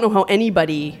 so I don't know how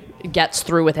anybody gets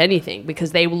through with anything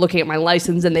because they were looking at my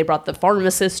license and they brought the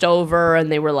pharmacist over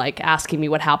and they were like asking me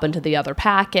what happened to the other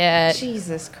packet.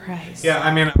 Jesus Christ. Yeah,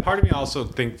 I mean, part of me also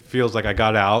feels like I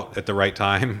got out at the right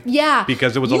time. Yeah.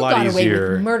 Because it was a lot You got away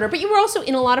easier. with murder, but you were also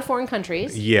in a lot of foreign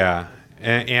countries. Yeah.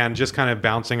 And just kind of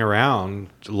bouncing around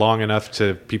long enough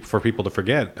for people to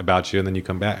forget about you, and then you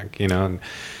come back, And,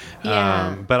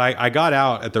 but I got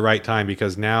out at the right time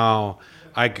because now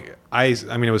I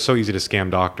mean, it was so easy to scam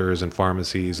doctors and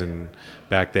pharmacies and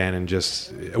back then, and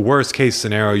just worst case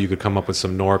scenario, you could come up with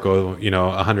some Norco,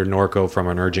 100 Norco from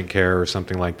an urgent care or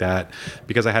something like that,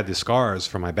 because I had the scars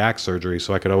from my back surgery,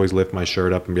 so I could always lift my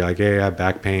shirt up and be like, hey, I have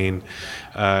back pain,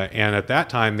 and at that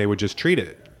time they would just treat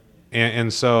it,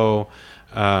 and so.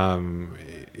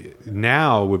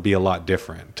 Now would be a lot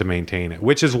different to maintain it,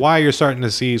 which is why you're starting to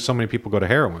see so many people go to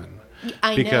heroin.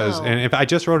 I know. And if I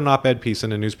just wrote an op-ed piece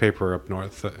in a newspaper up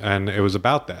north, and it was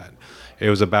about that. It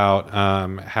was about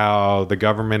how the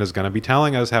government is going to be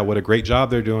telling us what a great job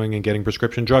they're doing in getting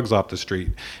prescription drugs off the street,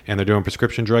 and they're doing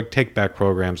prescription drug take-back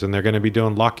programs, and they're going to be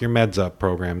doing lock your meds up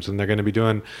programs, and they're going to be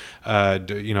doing,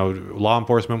 law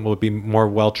enforcement will be more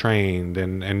well-trained,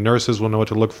 and nurses will know what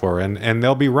to look for, and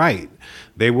they'll be right.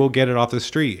 They will get it off the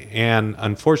street, and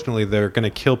unfortunately, they're going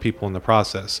to kill people in the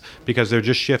process because they're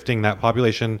just shifting that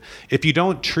population. If you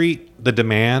don't treat the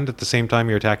demand at the same time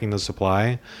you're attacking the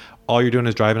supply, all you're doing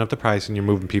is driving up the price and you're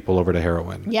moving people over to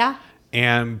heroin. Yeah.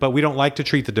 But we don't like to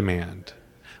treat the demand.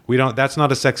 That's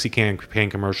not a sexy campaign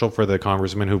commercial for the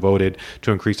congressman who voted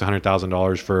to increase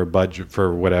 $100,000 for a budget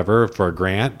for whatever, for a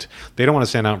grant. They don't want to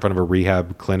stand out in front of a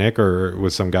rehab clinic or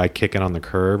with some guy kicking on the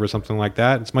curb or something like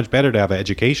that. It's much better to have an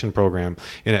education program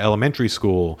in an elementary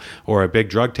school or a big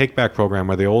drug take-back program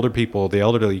where the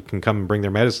elderly can come and bring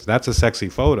their medicine. That's a sexy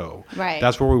photo. Right.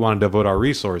 That's where we want to devote our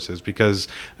resources, because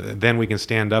then we can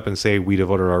stand up and say we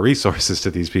devoted our resources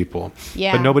to these people.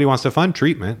 Yeah. But nobody wants to fund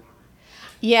treatment.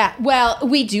 Yeah, well,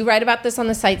 we do write about this on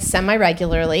the site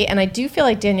semi-regularly, and I do feel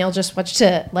like Danielle just watched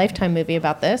a Lifetime movie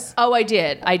about this. Oh, I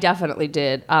did. I definitely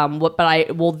did.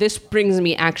 This brings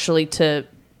me actually to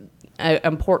an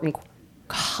important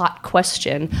hot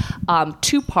question.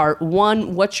 Two-part.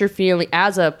 One, what's your feeling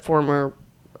as a former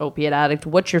opiate addict?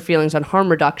 What's your feelings on harm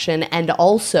reduction? And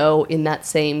also, in that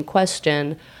same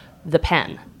question, the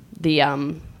pen, the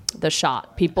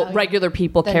shot. Regular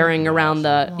people carrying around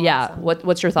the. Yeah.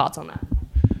 What's your thoughts on that?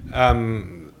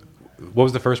 What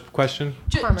was the first question?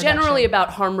 Generally about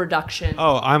harm reduction.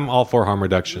 Oh, I'm all for harm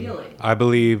reduction. Really? I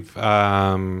believe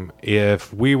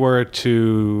if we were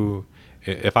to,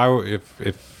 if I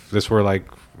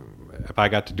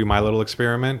got to do my little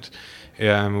experiment,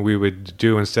 we would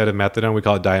do, instead of methadone, we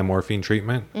call it diamorphine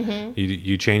treatment. Mm-hmm.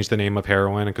 You change the name of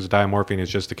heroin, because diamorphine is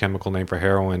just a chemical name for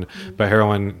heroin. Mm-hmm. But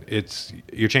heroin,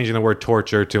 you're changing the word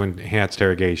torture to enhanced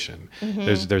interrogation.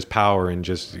 Mm-hmm. There's power in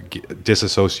just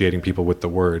disassociating people with the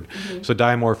word. Mm-hmm. So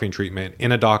diamorphine treatment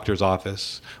in a doctor's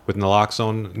office with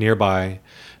naloxone nearby.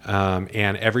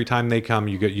 And every time they come,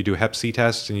 you do Hep C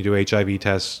tests and you do HIV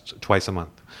tests twice a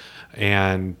month.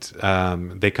 And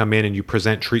they come in and you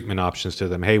present treatment options to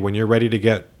them. Hey, when you're ready to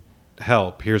get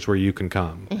help, here's where you can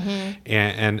come. Mm-hmm.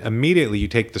 And immediately you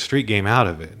take the street game out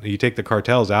of it. You take the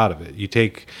cartels out of it. You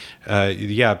take, people are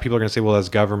going to say, well, that's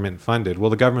government funded. Well,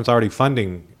 the government's already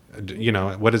funding,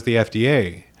 what is the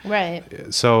FDA?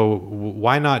 Right. So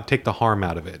why not take the harm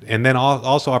out of it? And then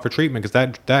also offer treatment,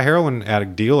 because that heroin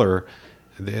addict dealer,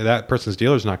 that person's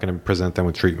dealer is not going to present them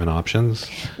with treatment options.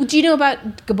 Well, do you know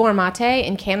about Gabor Mate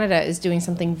in Canada is doing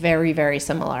something very, very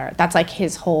similar? That's like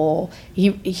his whole.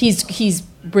 He's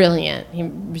brilliant.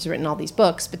 He's written all these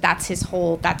books, but that's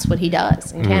what he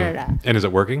does in Canada. And is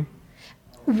it working?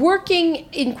 Working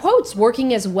in quotes,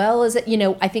 working as well as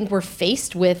I think we're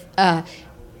faced with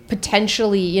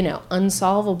potentially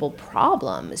unsolvable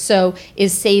problem. So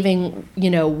is saving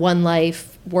one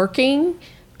life working?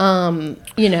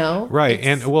 Right.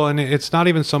 And it's not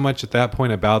even so much at that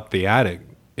point about the addict.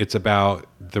 It's about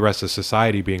the rest of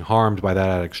society being harmed by that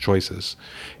addict's choices.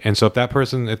 And so if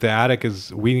the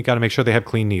addict we got to make sure they have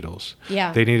clean needles.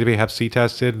 Yeah. They need to be Hep C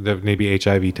tested. They need to be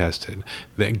HIV tested.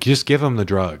 Just give them the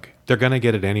drug. They're going to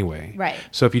get it anyway. Right.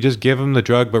 So if you just give them the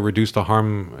drug, but reduce the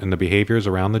harm and the behaviors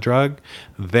around the drug,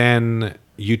 then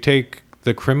you take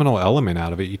the criminal element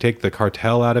out of it. You take the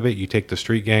cartel out of it. You take the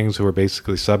street gangs who are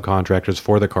basically subcontractors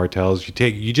for the cartels.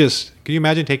 Can you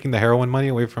imagine taking the heroin money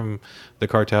away from the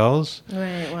cartels?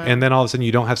 Right. Wow. And then all of a sudden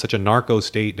you don't have such a narco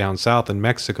state down south in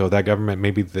Mexico. That government,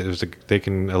 maybe they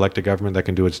can elect a government that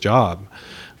can do its job.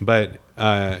 But,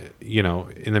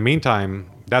 in the meantime,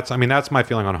 that's my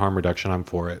feeling on harm reduction. I'm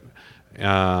for it.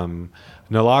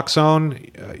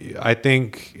 Naloxone, I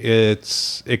think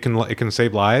it can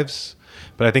save lives.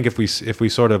 But I think if we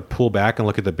sort of pull back and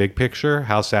look at the big picture,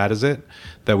 how sad is it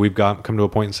that we've come to a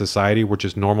point in society where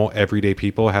just normal everyday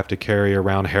people have to carry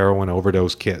around heroin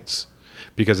overdose kits,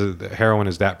 because heroin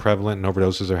is that prevalent and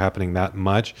overdoses are happening that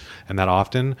much and that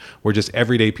often, where just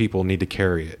everyday people need to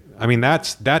carry it. I mean,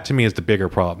 that to me is the bigger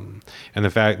problem, and the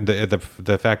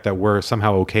fact that we're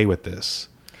somehow okay with this.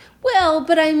 Well,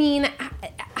 but I mean,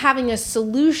 having a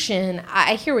solution,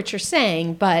 I hear what you're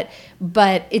saying, but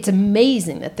it's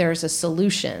amazing that there's a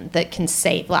solution that can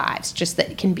save lives, just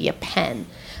that it can be a pen.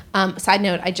 Side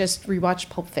note, I just rewatched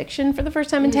Pulp Fiction for the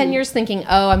first time in 10 years, thinking,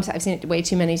 I've seen it way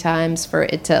too many times for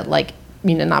it to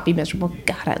not be miserable.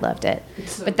 God, I loved it.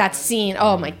 But that scene,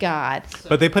 oh my God.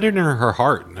 But they put it in her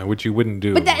heart, which you wouldn't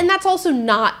do. But that's also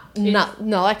not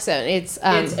naloxone. It's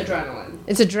adrenaline.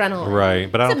 It's adrenaline.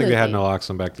 Right, but I It's don't a think they had movie.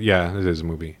 naloxone back. Yeah, it is a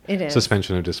movie. It is.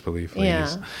 Suspension of disbelief,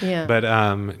 ladies. Yeah. But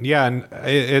and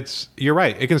it's you're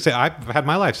right. It can say I've had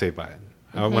my life saved by it.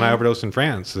 When I overdosed in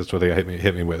France, that's what they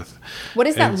hit me with. What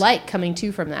is that And like coming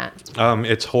to from that?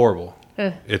 It's horrible.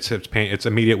 It's pain. It's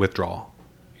immediate withdrawal.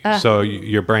 So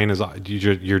your brain is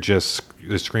you're just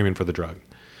screaming for the drug,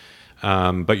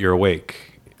 but you're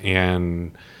awake,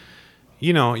 and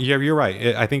you're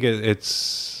right. I think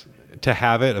it's to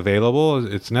have it available.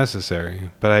 It's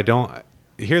necessary, but I don't.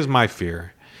 Here's my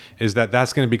fear: is that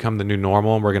that's going to become the new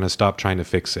normal, and we're going to stop trying to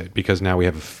fix it because now we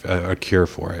have a cure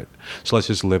for it. So let's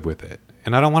just live with it.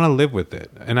 And I don't want to live with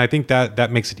it. And I think that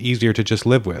makes it easier to just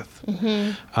live with.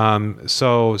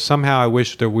 So somehow I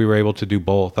wish that we were able to do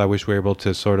both. I wish we were able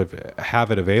to sort of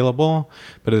have it available,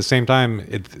 but at the same time,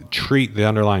 treat the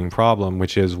underlying problem,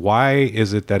 which is why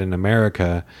is it that in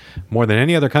America, more than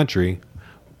any other country,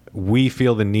 we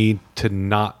feel the need to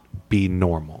not be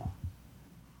normal?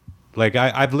 Like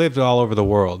I've lived all over the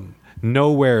world.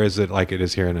 Nowhere is it like it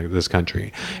is here in this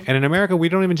country. And in America, we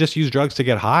don't even just use drugs to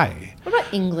get high. What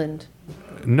about England?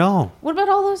 No. What about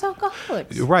all those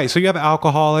alcoholics? Right. So you have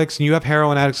alcoholics and you have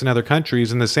heroin addicts in other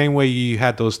countries in the same way you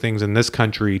had those things in this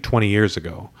country 20 years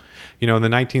ago. In the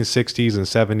 1960s and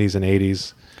 70s and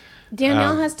 80s.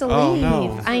 Danielle has to leave. oh,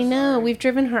 no. I know. We've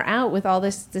driven her out with all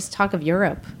this talk of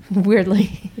Europe.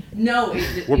 Weirdly. No,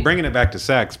 We're bringing it back to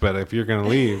sex, but if you're going to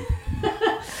leave.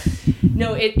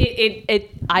 No,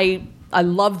 I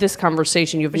love this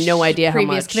conversation. You have no idea how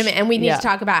Previous much. commitment. And we need Yeah. to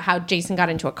talk about how Jason got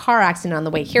into a car accident on the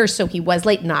way here, so he was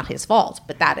late. Not his fault,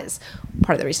 but that is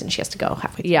part of the reason she has to go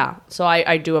halfway through. Yeah, so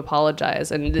I do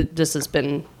apologize, and this has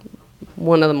been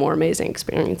one of the more amazing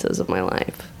experiences of my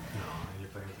life.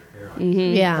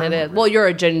 Yeah. It is. Well, you're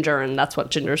a ginger, and that's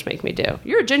what gingers make me do.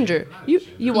 You're a ginger. You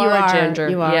are a ginger.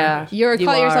 You are. Yeah, You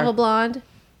call yourself are. a blonde?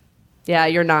 Yeah,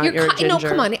 you're not. You're a ginger. No,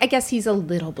 come on. I guess he's a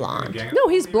little blonde. No,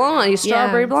 he's blonde. He's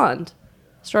strawberry Yeah. blonde.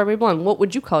 Strawberry blonde. What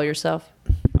would you call yourself?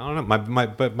 I don't know.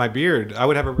 But my beard, I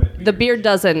would have a red beard. The beard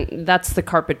doesn't. That's the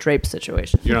carpet drape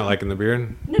situation. You're not liking the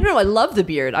beard? No, I love the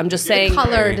beard. I'm just saying.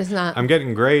 Color does not. I'm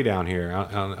getting gray down here.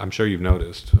 I'm sure you've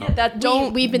noticed. That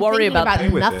don't We've been worry thinking about Okay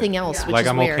with nothing it. else, which Like is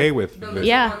I'm weird. okay with it.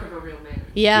 Yeah.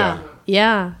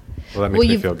 Yeah. Well, that makes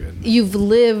me you've, feel good. You've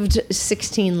lived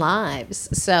 16 lives,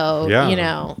 so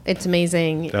Yeah. it's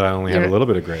amazing. That I only have a little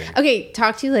bit of gray. Okay,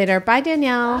 talk to you later. Bye,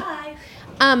 Danielle.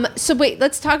 Bye. So wait,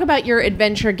 let's talk about your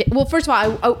adventure. Well, first of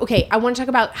all, I want to talk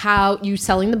about how you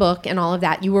selling the book and all of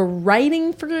that. You were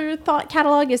writing for your Thought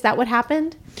Catalog. Is that what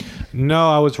happened? No,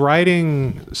 I was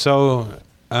writing. So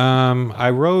I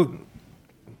wrote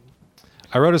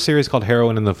a series called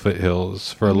Heroin in the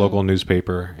Foothills for a local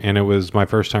newspaper, and it was my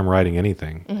first time writing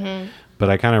anything. But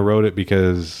I kind of wrote it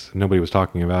because nobody was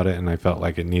talking about it, and I felt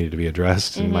like it needed to be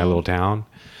addressed in my little town.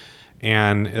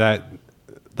 And that,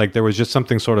 like, there was just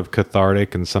something sort of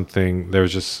cathartic and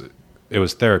it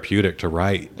was therapeutic to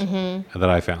write that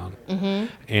I found.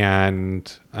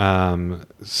 And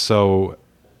so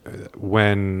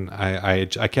when I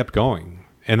kept going.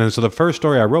 And then so the first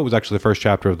story I wrote was actually the first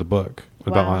chapter of the book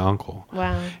about my uncle.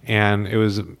 Wow. And it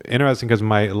was interesting because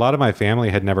a lot of my family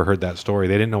had never heard that story.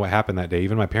 They didn't know what happened that day.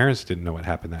 Even my parents didn't know what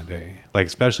happened that day, like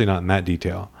especially not in that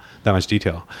much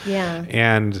detail. Yeah.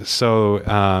 And so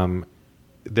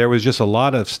there was just a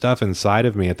lot of stuff inside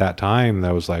of me at that time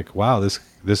that was like, wow, this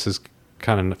is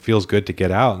kind of feels good to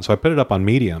get out. And so I put it up on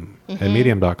Medium at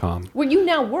medium.com. Where you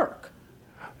now work.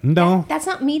 No. That's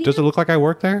not Medium? Does it look like I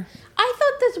work there? I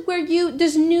thought that's where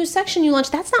this new section you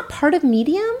launched, that's not part of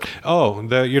Medium? Oh,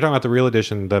 you're talking about the Real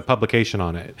Edition, the publication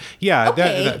on it. Yeah,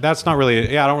 Okay. that's not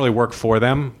really, I don't really work for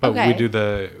them, but Okay. we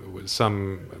do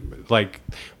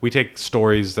we take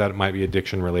stories that might be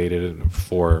addiction related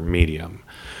for Medium.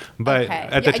 But Okay.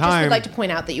 at the I time, just would like to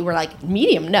point out that you were like,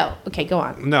 Medium? No. Okay, go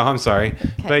on. no, I'm sorry.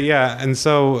 But yeah, and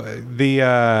so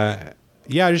I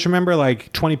just remember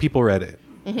like 20 people read it.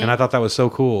 And I thought that was so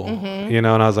cool, and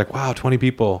I was like, wow, 20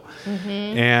 people.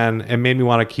 And it made me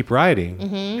want to keep writing.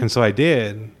 And so I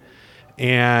did.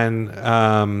 And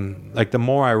like the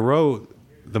more I wrote,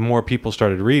 the more people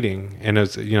started reading. And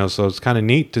it's, so it's kind of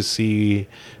neat to see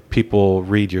people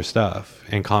read your stuff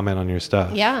and comment on your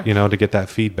stuff, Yeah. to get that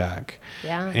feedback.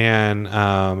 Yeah. And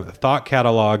Thought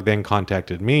Catalog then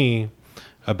contacted me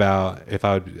about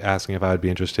asking if I would be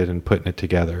interested in putting it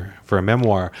together for a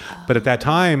memoir. But at that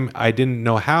time, I didn't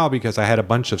know how because I had a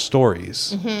bunch of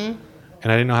stories.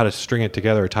 And I didn't know how to string it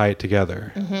together or tie it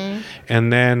together.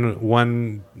 And then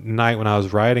one night when I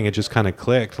was writing, it just kind of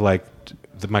clicked. Like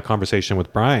my conversation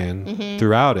with Brian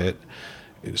throughout it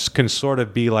can sort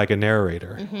of be like a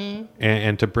narrator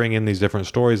and to bring in these different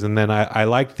stories. And then I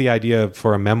liked the idea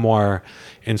for a memoir,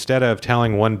 instead of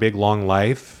telling one big long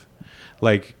life,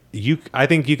 like I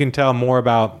think you can tell more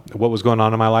about what was going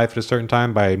on in my life at a certain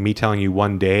time by me telling you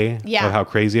one day of how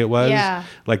crazy it was. Yeah.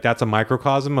 Like that's a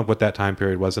microcosm of what that time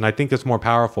period was. And I think it's more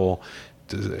powerful,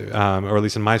 or at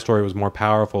least in my story, it was more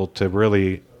powerful to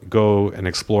really go and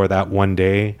explore that one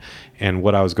day and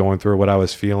what I was going through, what I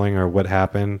was feeling, or what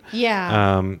happened.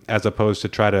 Yeah. As opposed to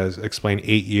try to explain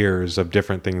 8 years of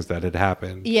different things that had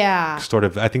happened. Yeah. Sort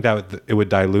of, I think that it would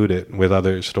dilute it with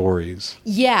other stories.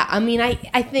 Yeah. I mean, I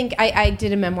think I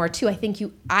did a memoir too. I think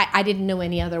I didn't know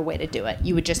any other way to do it.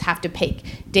 You would just have to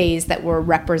pick days that were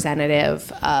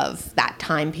representative of that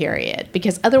time period,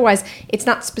 because otherwise it's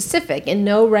not specific, and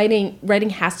no writing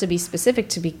has to be specific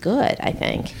to be good, I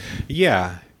think.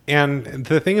 Yeah. And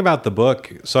the thing about the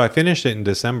book, so I finished it in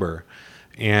December,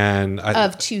 and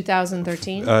of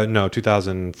 2013. No,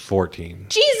 2014.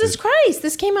 Jesus Christ!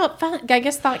 This came out. I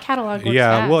guess Thought Catalog works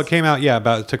fast. Well, it came out. Yeah,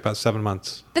 it took about 7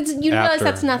 months. You realize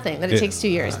that's nothing. That it takes 2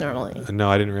 years normally. No,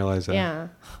 I didn't realize that. Yeah.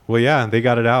 Well, yeah, they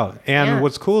got it out. And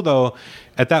what's cool though,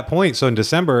 at that point, so in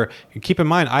December, keep in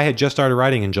mind, I had just started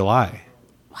writing in July.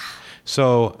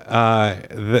 So,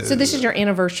 so this is your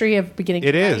anniversary of beginning.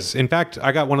 It is. In fact,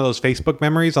 I got one of those Facebook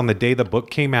memories on the day the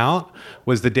book came out.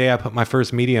 Was the day I put my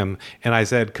first Medium, and I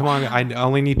said, "Come on, I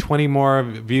only need 20 more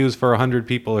views for 100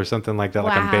 people or something like that."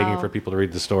 Like I'm begging for people to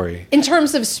read the story. In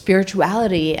terms of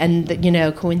spirituality and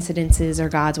coincidences or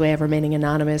God's way of remaining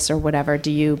anonymous or whatever,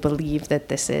 do you believe that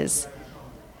this is?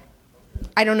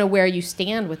 I don't know where you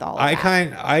stand with all of that.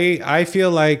 I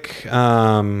feel like.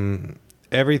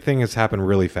 Everything has happened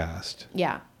really fast.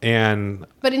 Yeah.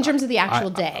 But in terms of the actual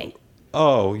day.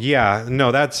 Oh, yeah.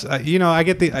 No, that's, I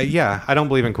get I don't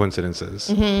believe in coincidences.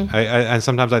 And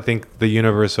sometimes I think the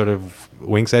universe sort of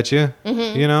winks at you,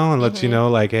 and lets you know,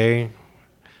 like, hey,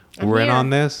 we're in on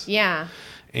this. Yeah.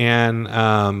 And,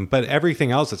 but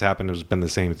everything else that's happened has been the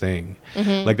same thing.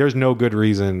 Like, there's no good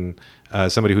reason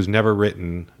somebody who's never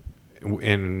written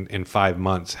in 5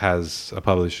 months has a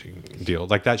publishing deal.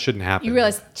 Like that shouldn't happen. You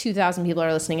realize 2,000 people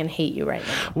are listening and hate you right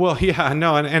now. Well, yeah,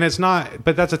 no, and it's not,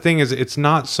 but that's the thing is it's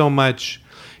not so much,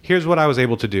 here's what I was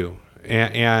able to do.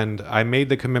 And I made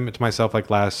the commitment to myself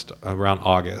like around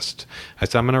August. I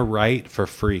said, I'm going to write for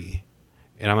free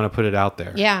and I'm going to put it out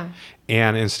there. Yeah.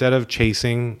 And instead of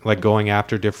chasing, like going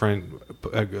after different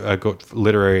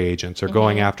literary agents or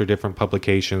going after different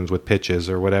publications with pitches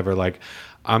or whatever, like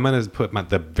I'm going to put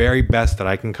the very best that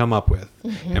I can come up with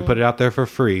and put it out there for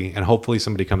free, and hopefully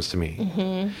somebody comes to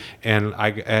me.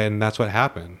 And that's what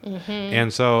happened.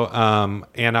 And so,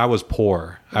 and I was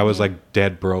poor. I was like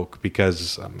dead broke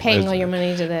because paying all your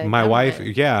money to the my government. wife.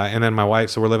 Yeah. And then my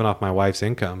wife, so we're living off my wife's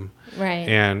income. Right.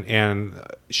 And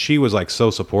she was like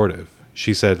so supportive.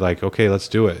 She said like, okay, let's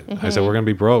do it. I said, we're going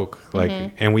to be broke.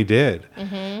 Like, and we did.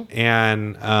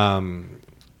 And,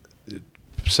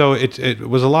 so it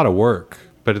was a lot of work.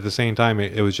 But at the same time,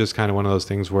 it was just kind of one of those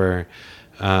things where,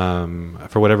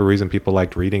 for whatever reason, people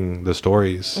liked reading the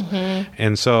stories.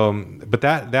 And so, but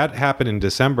that happened in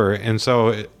December. And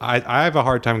so I have a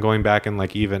hard time going back and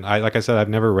like I said, I've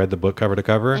never read the book cover to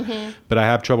cover, but I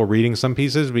have trouble reading some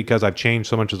pieces because I've changed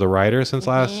so much as a writer since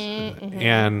last.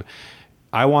 And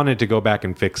I wanted to go back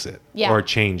and fix it or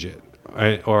change it.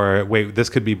 Or wait, this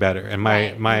could be better. And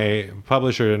my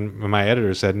publisher and my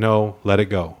editor said, no, let it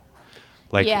go.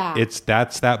 Like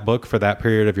that's that book for that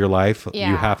period of your life.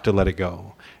 You have to let it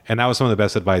go. And that was some of the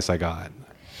best advice I got.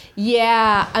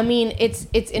 Yeah, I mean, it's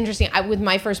interesting. With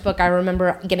my first book, I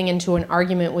remember getting into an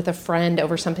argument with a friend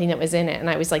over something that was in it, and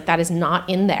I was like, that is not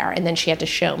in there. And then she had to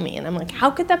show me, and I'm like,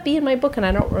 how could that be in my book? And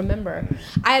I don't remember.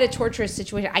 I had a torturous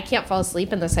situation. I can't fall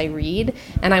asleep unless I read,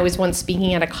 and I was once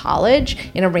speaking at a college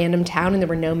in a random town, and there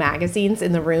were no magazines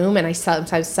in the room, and I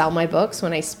sometimes sell my books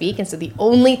when I speak, and so the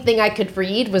only thing I could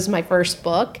read was my first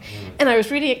book, and I was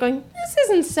reading it going, this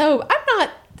isn't so, I'm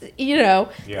not,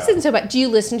 this isn't so bad. Do you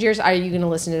listen to yours? Are you going to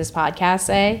listen to this podcast,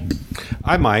 say?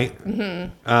 I might.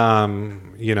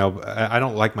 I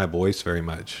don't like my voice very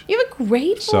much. You have a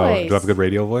great voice. So, do I have a good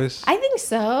radio voice? I think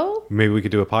so. Maybe we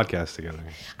could do a podcast together.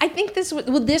 I think this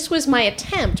was my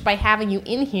attempt by having you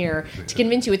in here to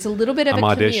convince you. It's a little bit of I'm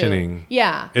a auditioning. Commute.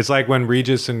 Yeah. It's like when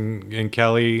Regis and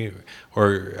Kelly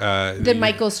or the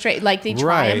Michael Straight, like they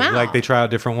try them out. Like they try out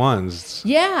different ones.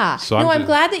 Yeah. So I'm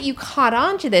glad that you caught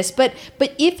on to this. But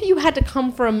if you had to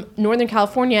come from Northern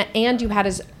California and you had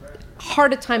as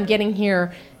hard a time getting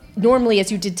here normally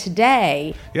as you did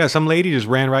today. Yeah, some lady just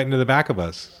ran right into the back of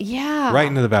us. Yeah. Right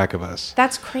into the back of us.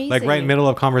 That's crazy. Like right in the middle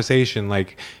of conversation.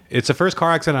 Like it's the first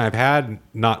car accident I've had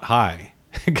not high.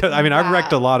 Because I mean, I've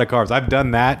wrecked a lot of cars. I've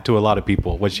done that to a lot of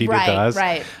people. What she did to us.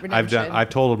 Right. I've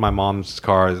totaled my mom's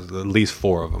cars, at least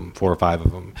 4 or 5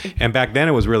 of them. And back then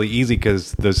it was really easy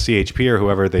because the CHP or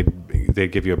whoever,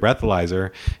 they'd give you a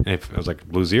breathalyzer, and if it was like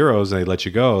blue zeros, and they'd let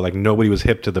you go. Like nobody was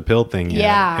hip to the pill thing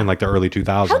yet in like the early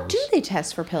 2000s. How do they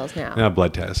test for pills now?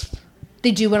 Blood test.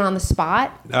 They do it on the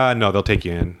spot? No, they'll take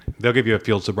you in. They'll give you a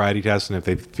field sobriety test, and if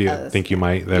they think you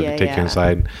might, they'll take you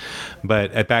inside.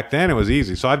 But back then, it was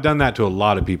easy. So I've done that to a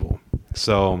lot of people.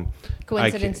 So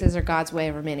coincidences are God's way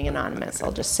of remaining anonymous.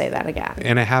 I'll just say that again.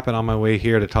 And it happened on my way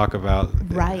here to talk about,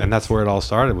 and that's where it all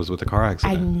started, was with the car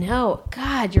accident. I know.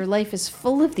 God, your life is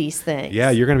full of these things.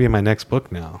 Yeah, you're going to be in my next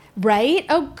book now. Right?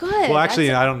 Oh, good. Well,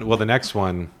 actually, I don't. Well, the next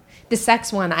one. The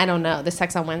sex one, I don't know. The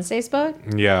Sex on Wednesdays book?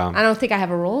 Yeah. I don't think I have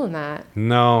a role in that.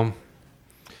 No.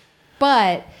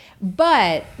 But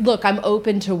look, I'm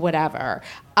open to whatever.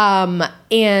 But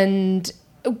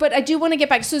I do want to get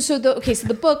back. So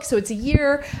the book, so it's a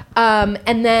year. And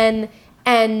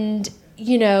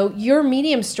you know, your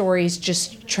medium stories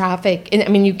just traffic. And I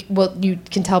mean, you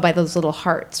can tell by those little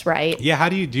hearts, right? Yeah. How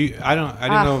do you I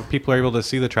didn't know if people are able to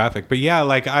see the traffic, but yeah,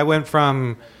 like I went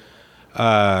from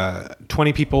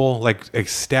 20 people, like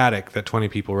ecstatic that 20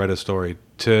 people read a story,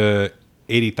 to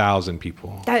 80,000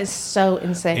 people. That is so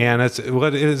insane. And it's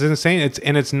insane.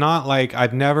 It's not like,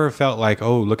 I've never felt like,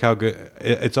 oh, look how good.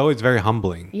 It's always very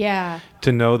humbling. Yeah.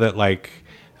 To know that like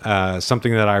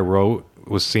something that I wrote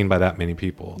was seen by that many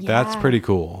people. Yeah. That's pretty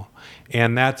cool.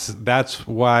 And that's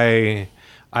why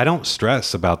I don't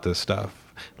stress about this stuff.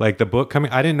 Like the book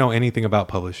coming, I didn't know anything about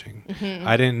publishing. Mm-hmm.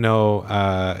 I didn't know.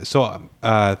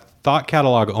 Thought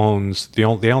Catalog owns they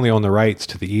only own the rights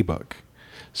to the ebook,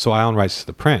 so I own rights to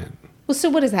the print. Well, so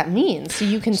what does that mean? So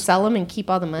you can sell them and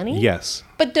keep all the money? Yes.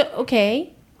 But did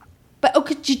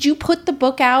you put the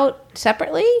book out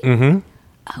separately? Mm-hmm.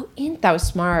 Oh, that was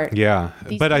smart. Yeah,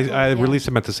 but I released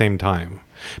them at the same time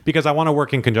because I want to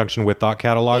work in conjunction with Thought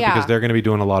Catalog because they're going to be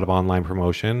doing a lot of online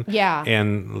promotion. Yeah.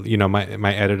 And you know,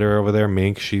 my editor over there,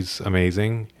 Mink, she's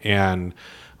amazing, and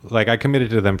like I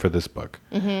committed to them for this book.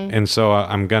 Mm-hmm. And so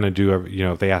I'm going to do,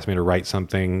 if they ask me to write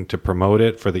something to promote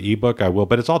it for the ebook, I will,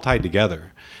 but it's all tied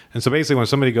together. And so basically when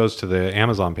somebody goes to the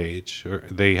Amazon page, or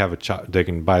they have they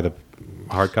can buy the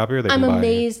hard copy, or they can buy. I'm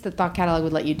amazed that Thought Catalog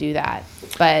would let you do that,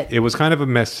 but it was kind of a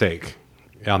mistake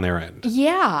on their end.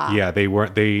 Yeah. Yeah. They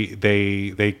weren't,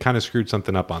 they kind of screwed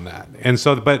something up on that. And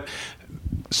so,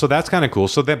 so that's kind of cool.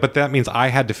 But that means I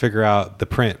had to figure out the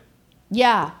print.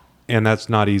 Yeah. And that's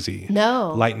not easy.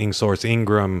 No. Lightning Source,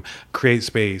 Ingram,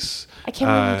 CreateSpace. I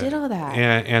can't believe you did all that.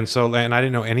 And I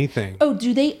didn't know anything. Oh,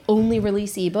 do they only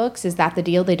release ebooks? Is that the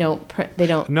deal? They don't print. They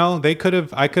don't. No, I could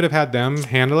have had them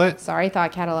handle it. Sorry,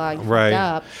 Thought Catalog. Right.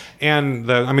 Up. And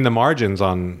the margins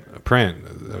on print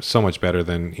are so much better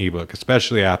than ebook,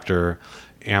 especially after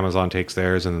Amazon takes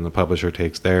theirs and then the publisher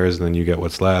takes theirs and then you get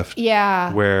what's left.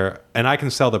 Yeah. And I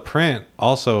can sell the print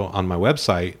also on my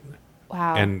website.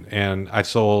 Wow. And I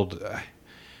sold,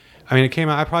 it came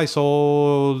out, I probably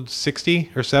sold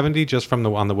 60 or 70 just on the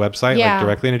website, like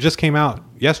directly. And it just came out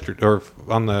yesterday or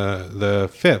on the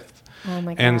 5th. Oh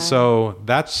my God. And so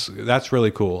that's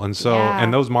really cool. And so,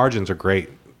 and those margins are great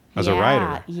as a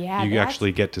writer. Yeah. You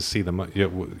actually get to see them,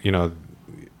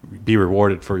 be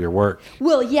rewarded for your work.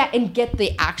 Well, yeah, and get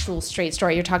the actual straight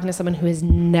story. You're talking to someone who has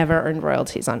never earned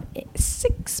royalties on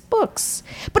 6 books,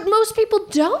 but most people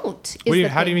don't. What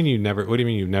do you mean you've never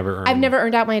earned? I've never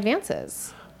earned out my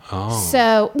advances. Oh.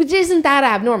 So, which isn't that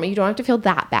abnormal. You don't have to feel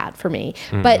that bad for me.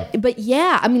 Mm. But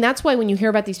yeah, that's why when you hear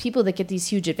about these people that get these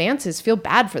huge advances, feel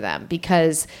bad for them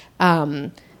because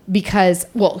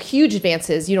huge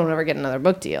advances, you don't ever get another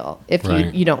book deal if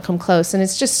you don't come close. And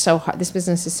it's just so hard. This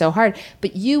business is so hard.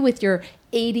 But you with your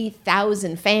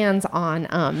 80,000 fans on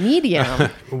Medium.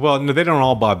 Well, no, they don't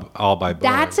all buy books.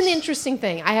 That's an interesting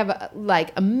thing. I have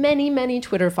many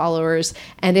Twitter followers.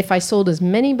 And if I sold as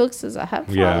many books as I have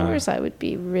followers, I would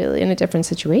be really in a different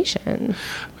situation.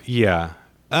 Yeah.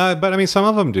 But some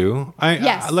of them do.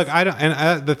 Yes.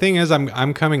 The thing is,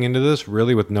 I'm coming into this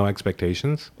really with no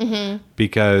expectations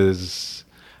because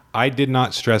I did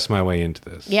not stress my way into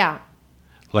this. Yeah.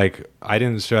 Like I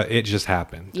didn't stress. It just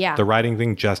happened. Yeah. The writing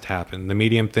thing just happened. The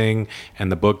Medium thing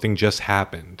and the book thing just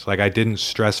happened. Like I didn't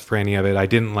stress for any of it. I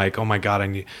didn't oh my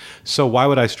God, so why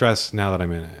would I stress now that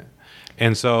I'm in it?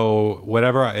 And so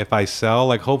if I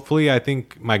sell, hopefully, I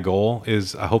think my goal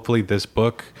is hopefully this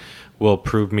book will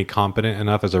prove me competent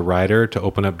enough as a writer to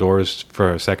open up doors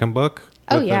for a second book.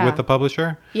 with the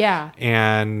publisher. Yeah.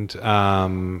 And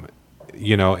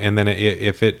you know, and then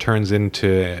if it turns into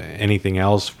anything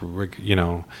else, you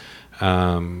know,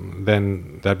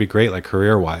 then that'd be great, like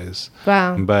career-wise.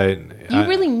 Wow. But You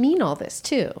really mean all this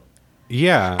too.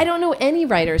 yeah, I don't know any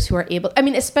writers who are able, I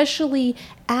mean, especially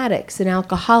addicts and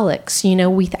alcoholics, you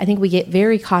know, I think we get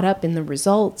very caught up in the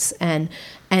results and,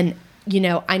 you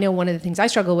know, I know one of the things I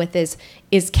struggle with is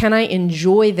can I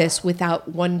enjoy this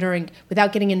without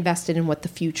getting invested in what the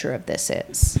future of this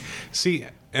is? See,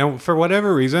 and for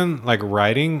whatever reason, like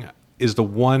writing is the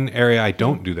one area I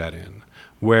don't do that in,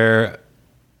 where,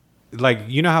 like,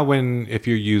 you know how if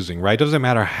you're using, right, it doesn't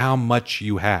matter how much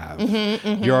you have,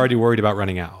 you're already worried about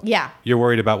running out. Yeah. You're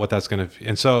worried about what that's going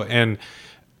to, and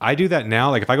I do that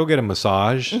now. Like if I go get a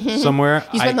massage somewhere,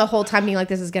 You spend the whole time being like,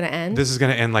 this is going to end? This is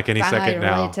going to end like any second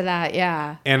now. Relate to that,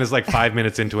 yeah. And it's like 5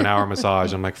 minutes into an hour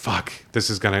massage. I'm like, fuck, this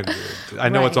is going to, I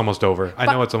know Right. it's almost over. I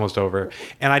know it's almost over.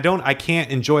 And I can't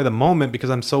enjoy the moment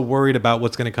because I'm so worried about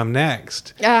what's going to come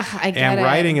next. I get And it.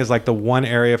 writing is like the one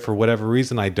area for whatever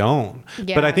reason I don't.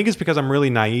 Yeah. But I think it's because I'm really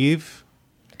naive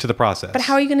to the process. But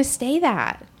how are you going to stay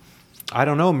that? I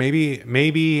don't know.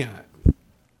 Maybe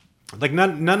like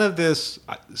none of this.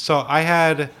 So I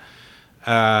had,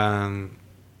 had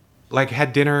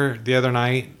dinner the other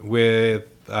night with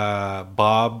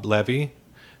Bob Levy,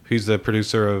 who's the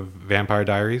producer of Vampire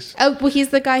Diaries. Oh, well, he's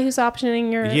the guy who's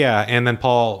optioning your... Yeah, and then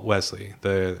Paul Wesley,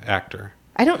 the actor.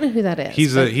 I don't know who that is.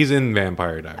 He's in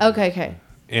Vampire Diaries. Okay.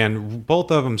 And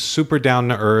both of them super down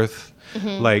to earth.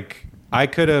 Like I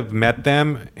could have met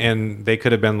them and they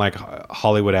could have been like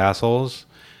Hollywood assholes.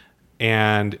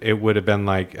 And it would have been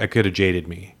like, it could have jaded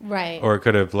me. Right. Or it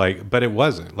could have but it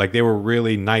wasn't. Like they were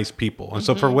really nice people. And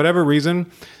so for whatever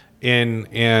reason,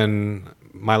 in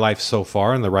my life so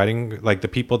far in the writing, like the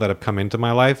people that have come into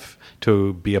my life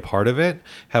to be a part of it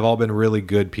have all been really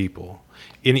good people.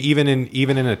 Even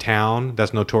in a town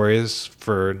that's notorious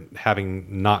for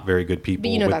having not very good people But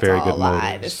you know with that's very all good a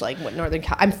lie. motives. It's like what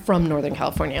I'm from Northern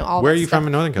California. Where are you from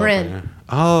in Northern California? Marin.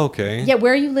 Oh, okay. Yeah,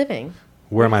 where are you living?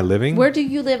 Where am I living? Where do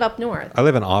you live up north? I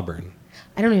live in Auburn.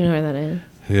 I don't even know where that is.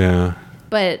 Yeah.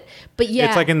 But yeah.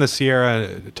 It's like in the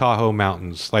Sierra Tahoe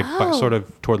Mountains, like sort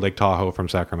of toward Lake Tahoe from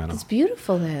Sacramento. It's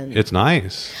beautiful then. It's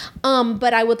nice.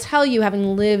 But I will tell you,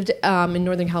 having lived in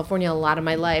Northern California a lot of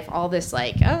my life, all this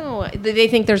they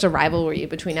think there's a rivalry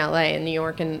between LA and New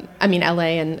York LA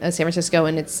and San Francisco,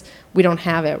 and we don't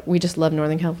have it. We just love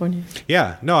Northern California.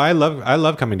 Yeah. No, I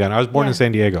love coming down. I was born in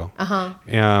San Diego.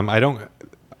 I don't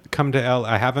come to LA.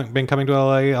 I haven't been coming to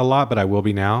LA a lot, but I will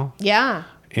be now. Yeah.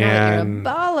 And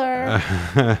you're a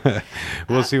baller.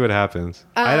 We'll see what happens.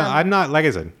 I'm not, like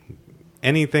I said,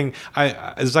 anything.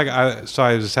 I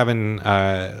was having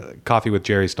coffee with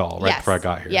Jerry Stahl right before I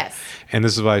got here. Yes. And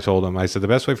this is what I told him. I said the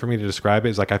best way for me to describe it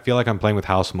is like I feel like I'm playing with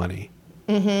house money.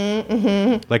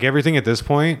 Like everything at this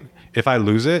point, if I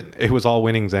lose it, it was all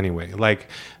winnings anyway. Like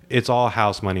it's all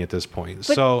house money at this point.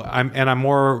 So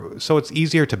it's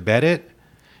easier to bet it.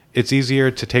 It's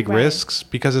easier to take risks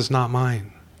because it's not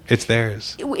mine. It's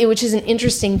theirs. Which is an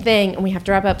interesting thing, and we have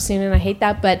to wrap up soon, and I hate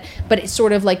that, but it's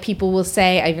sort of like people will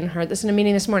say, I even heard this in a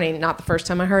meeting this morning, not the first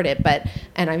time I heard it,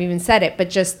 and I've even said it, but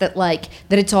just that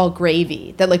that it's all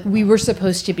gravy, that like we were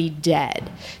supposed to be dead.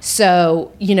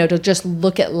 So, to just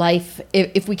look at life,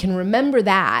 if we can remember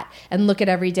that and look at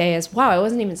every day as, wow, I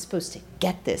wasn't even supposed to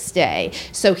get this day.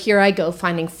 So here I go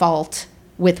finding fault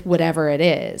with whatever it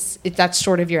is. That's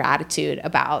sort of your attitude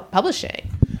about publishing.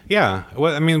 Yeah.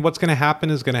 Well, I mean, what's going to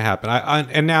happen is going to happen.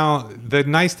 And now the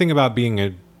nice thing about being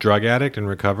a drug addict in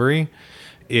recovery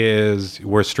is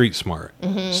we're street smart.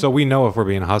 So we know if we're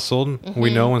being hustled.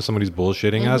 We know when somebody's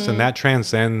bullshitting us, and that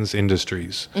transcends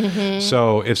industries.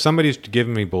 So if somebody's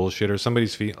giving me bullshit or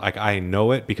somebody's I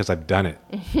know it because I've done it.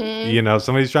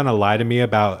 Somebody's trying to lie to me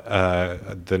about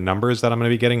the numbers that I'm going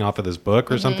to be getting off of this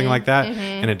book or something like that,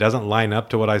 and it doesn't line up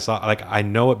to what I saw. Like I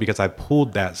know it because I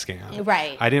pulled that scam.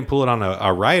 Right. I didn't pull it on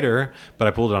a writer, but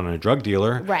I pulled it on a drug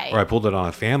dealer. Right. Or I pulled it on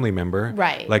a family member.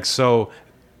 Right. Like so.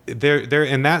 There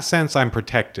in that sense, I'm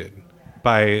protected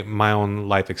by my own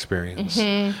life experience.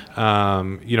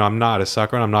 I'm not a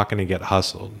sucker, and I'm not going to get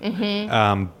hustled.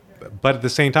 But at the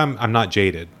same time, I'm not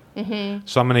jaded.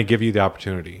 So I'm going to give you the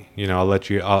opportunity. I'll let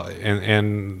you,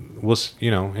 and we'll,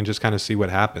 and just kind of see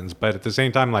what happens. But at the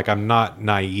same time, like I'm not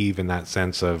naive in that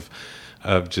sense of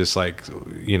of just like,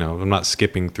 I'm not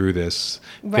skipping through this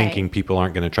thinking people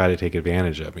aren't going to try to take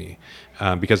advantage of me,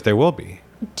 because there will be.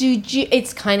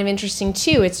 It's kind of interesting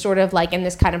too. It's sort of like, and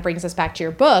this kind of brings us back to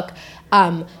your book,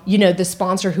 the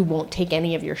sponsor who won't take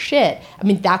any of your shit. I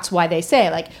mean, that's why they say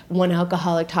like one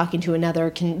alcoholic talking to another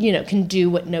can do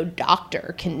what no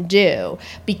doctor can do,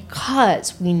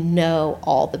 because we know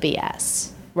all the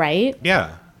BS, right?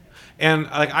 Yeah. And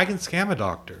like, I can scam a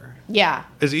doctor. Yeah.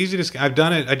 It's easy to scam. I've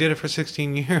done it. I did it for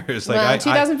 16 years. Like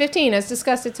 2015, as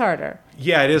discussed, it's harder.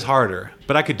 Yeah, it is harder,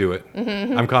 but I could do it.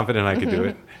 Mm-hmm. I'm confident I could do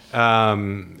it.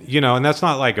 And that's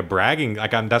not like a bragging,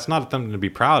 like that's not something to be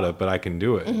proud of, but I can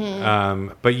do it.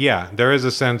 Mm-hmm. But yeah, there is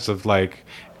a sense of like,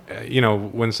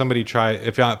 when somebody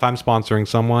if I'm sponsoring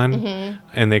someone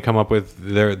and they come up with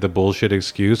the bullshit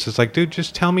excuse, it's like, dude,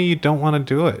 just tell me you don't want to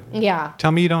do it. Yeah.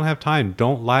 Tell me you don't have time.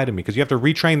 Don't lie to me, because you have to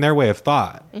retrain their way of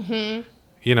thought.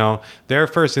 Their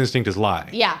first instinct is lie.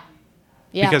 Yeah.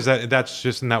 Yeah. Because that's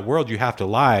just in that world, you have to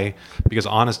lie, because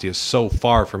honesty is so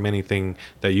far from anything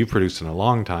that you've produced in a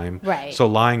long time. Right. So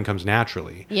lying comes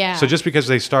naturally. Yeah. So just because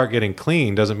they start getting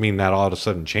clean doesn't mean that all of a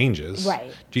sudden changes.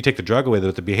 Right. You take the drug away,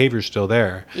 but the behavior's still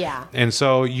there. Yeah. And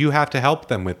so you have to help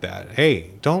them with that.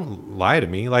 Hey, don't lie to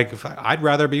me. Like, I'd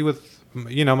rather be with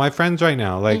my friends right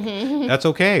now. Like, that's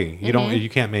okay. You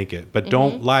can't make it, but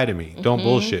don't lie to me. Don't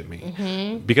bullshit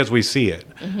me, because we see it.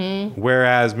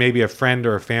 Whereas maybe a friend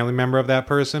or a family member of that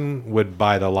person would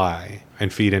buy the lie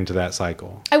and feed into that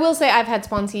cycle. I will say I've had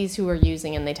sponsees who are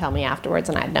using and they tell me afterwards,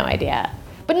 and I had no idea.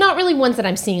 But not really ones that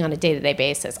I'm seeing on a day-to-day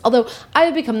basis. Although I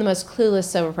have become the most clueless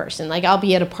sober person. Like, I'll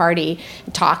be at a party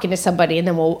talking to somebody, and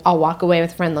then I'll walk away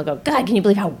with a friend. They'll go, God, can you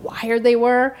believe how wired they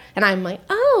were? And I'm like,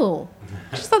 oh,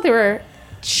 I just thought they were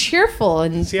cheerful.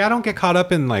 And see, I don't get caught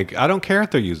up in like, I don't care if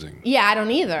they're using. Yeah, I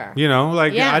don't either.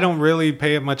 I don't really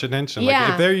pay it much attention. Like,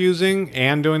 Yeah. if they're using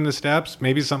and doing the steps,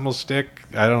 maybe something will stick.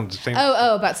 I don't think.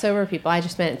 Oh, about sober people. I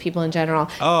just meant people in general.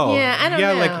 Oh, yeah, I don't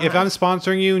know. Like if I'm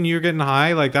sponsoring you and you're getting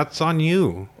high, like that's on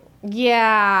you.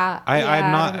 Yeah,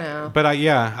 I'm not. I don't know. But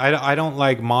I don't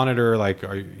like monitor like,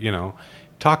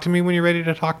 talk to me when you're ready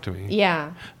to talk to me.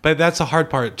 Yeah. But that's the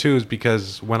hard part too, is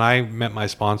because when I met my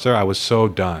sponsor, I was so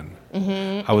done.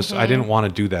 I didn't want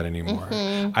to do that anymore.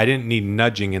 I didn't need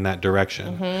nudging in that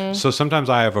direction. So sometimes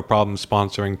I have a problem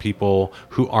sponsoring people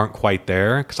who aren't quite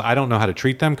there, because I don't know how to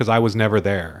treat them, because I was never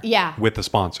there. Yeah. With the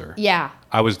sponsor. Yeah.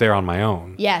 I was there on my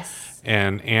own. Yes.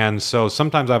 And so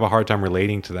sometimes I have a hard time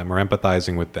relating to them or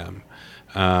empathizing with them.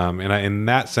 In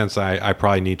that sense, I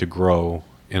probably need to grow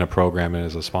in a program and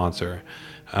as a sponsor.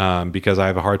 Because I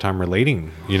have a hard time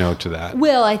relating, to that.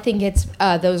 Well, I think it's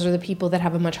those are the people that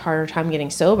have a much harder time getting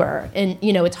sober. And,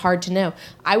 it's hard to know.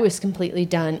 I was completely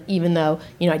done, even though,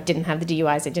 I didn't have the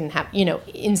DUIs. I didn't have,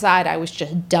 inside I was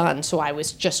just done. So I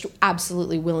was just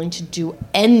absolutely willing to do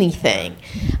anything.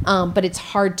 But it's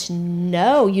hard to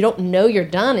know. You don't know you're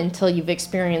done until you've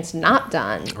experienced not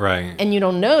done. Right. And you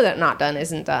don't know that not done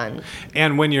isn't done.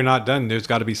 And when you're not done, there's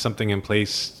got to be something in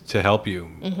place to help you.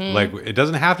 Like, it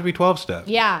doesn't have to be 12 steps.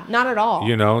 Yeah, not at all.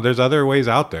 There's other ways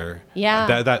out there.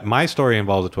 Yeah. That my story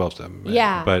involves a 12-step.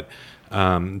 Yeah. But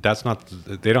that's not,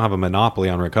 they don't have a monopoly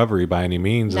on recovery by any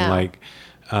means. No.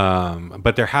 And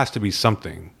but there has to be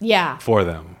something. Yeah. For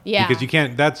them. Yeah. Because you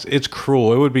can't, it's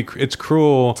cruel. It's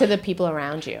cruel. To the people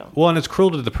around you. Well, and it's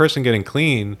cruel to the person getting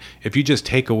clean if you just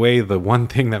take away the one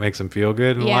thing that makes them feel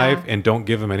good in life and don't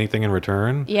give them anything in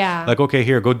return. Yeah. Like, okay,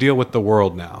 here, go deal with the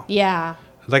world now. Yeah.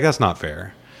 Like, that's not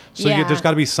fair. So there's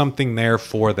got to be something there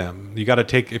for them. You got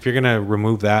to if you're going to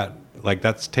remove that, like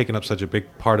that's taken up such a big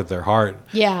part of their heart.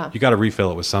 Yeah. You got to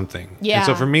refill it with something. Yeah. And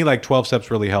so for me, like 12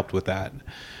 steps really helped with that.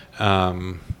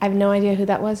 I have no idea who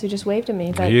that was who just waved at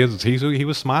me. But he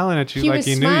was smiling at you like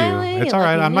he knew you. It's all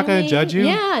right. Like I'm not going to judge you.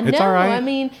 Yeah, it's no. all right. I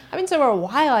mean, I've been sober a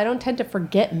while. I don't tend to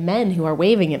forget men who are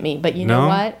waving at me. But you know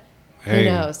what? Hey. Who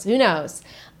knows?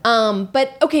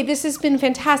 But okay, this has been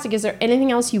fantastic. Is there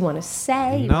anything else you want to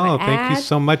say? No, thank you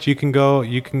so much. You can go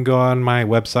on my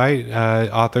website,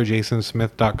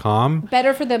 authorjasonsmith.com.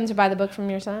 Better for them to buy the book from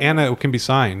your site? And it can be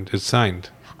signed. It's signed.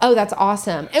 Oh, that's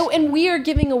awesome. And we are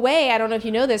giving away, I don't know if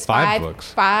you know this, 5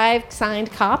 books. 5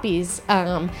 signed copies.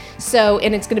 And it's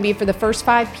going to be for the first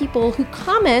 5 people who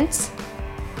comment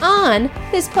on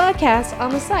this podcast on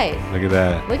the site. Look at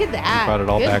that. Look at that. You brought it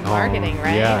all Good back marketing, home.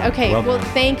 right? Yeah, okay, well,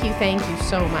 that. thank you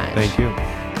so much. Thank you.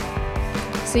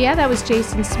 So yeah, that was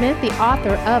Jason Smith, the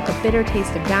author of A Bitter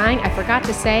Taste of Dying. I forgot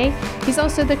to say, he's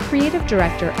also the creative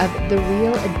director of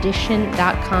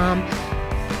TheRealAddiction.com.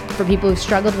 For people who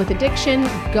struggled with addiction,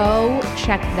 go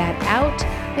check that out.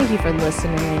 Thank you for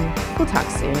listening. We'll talk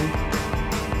soon.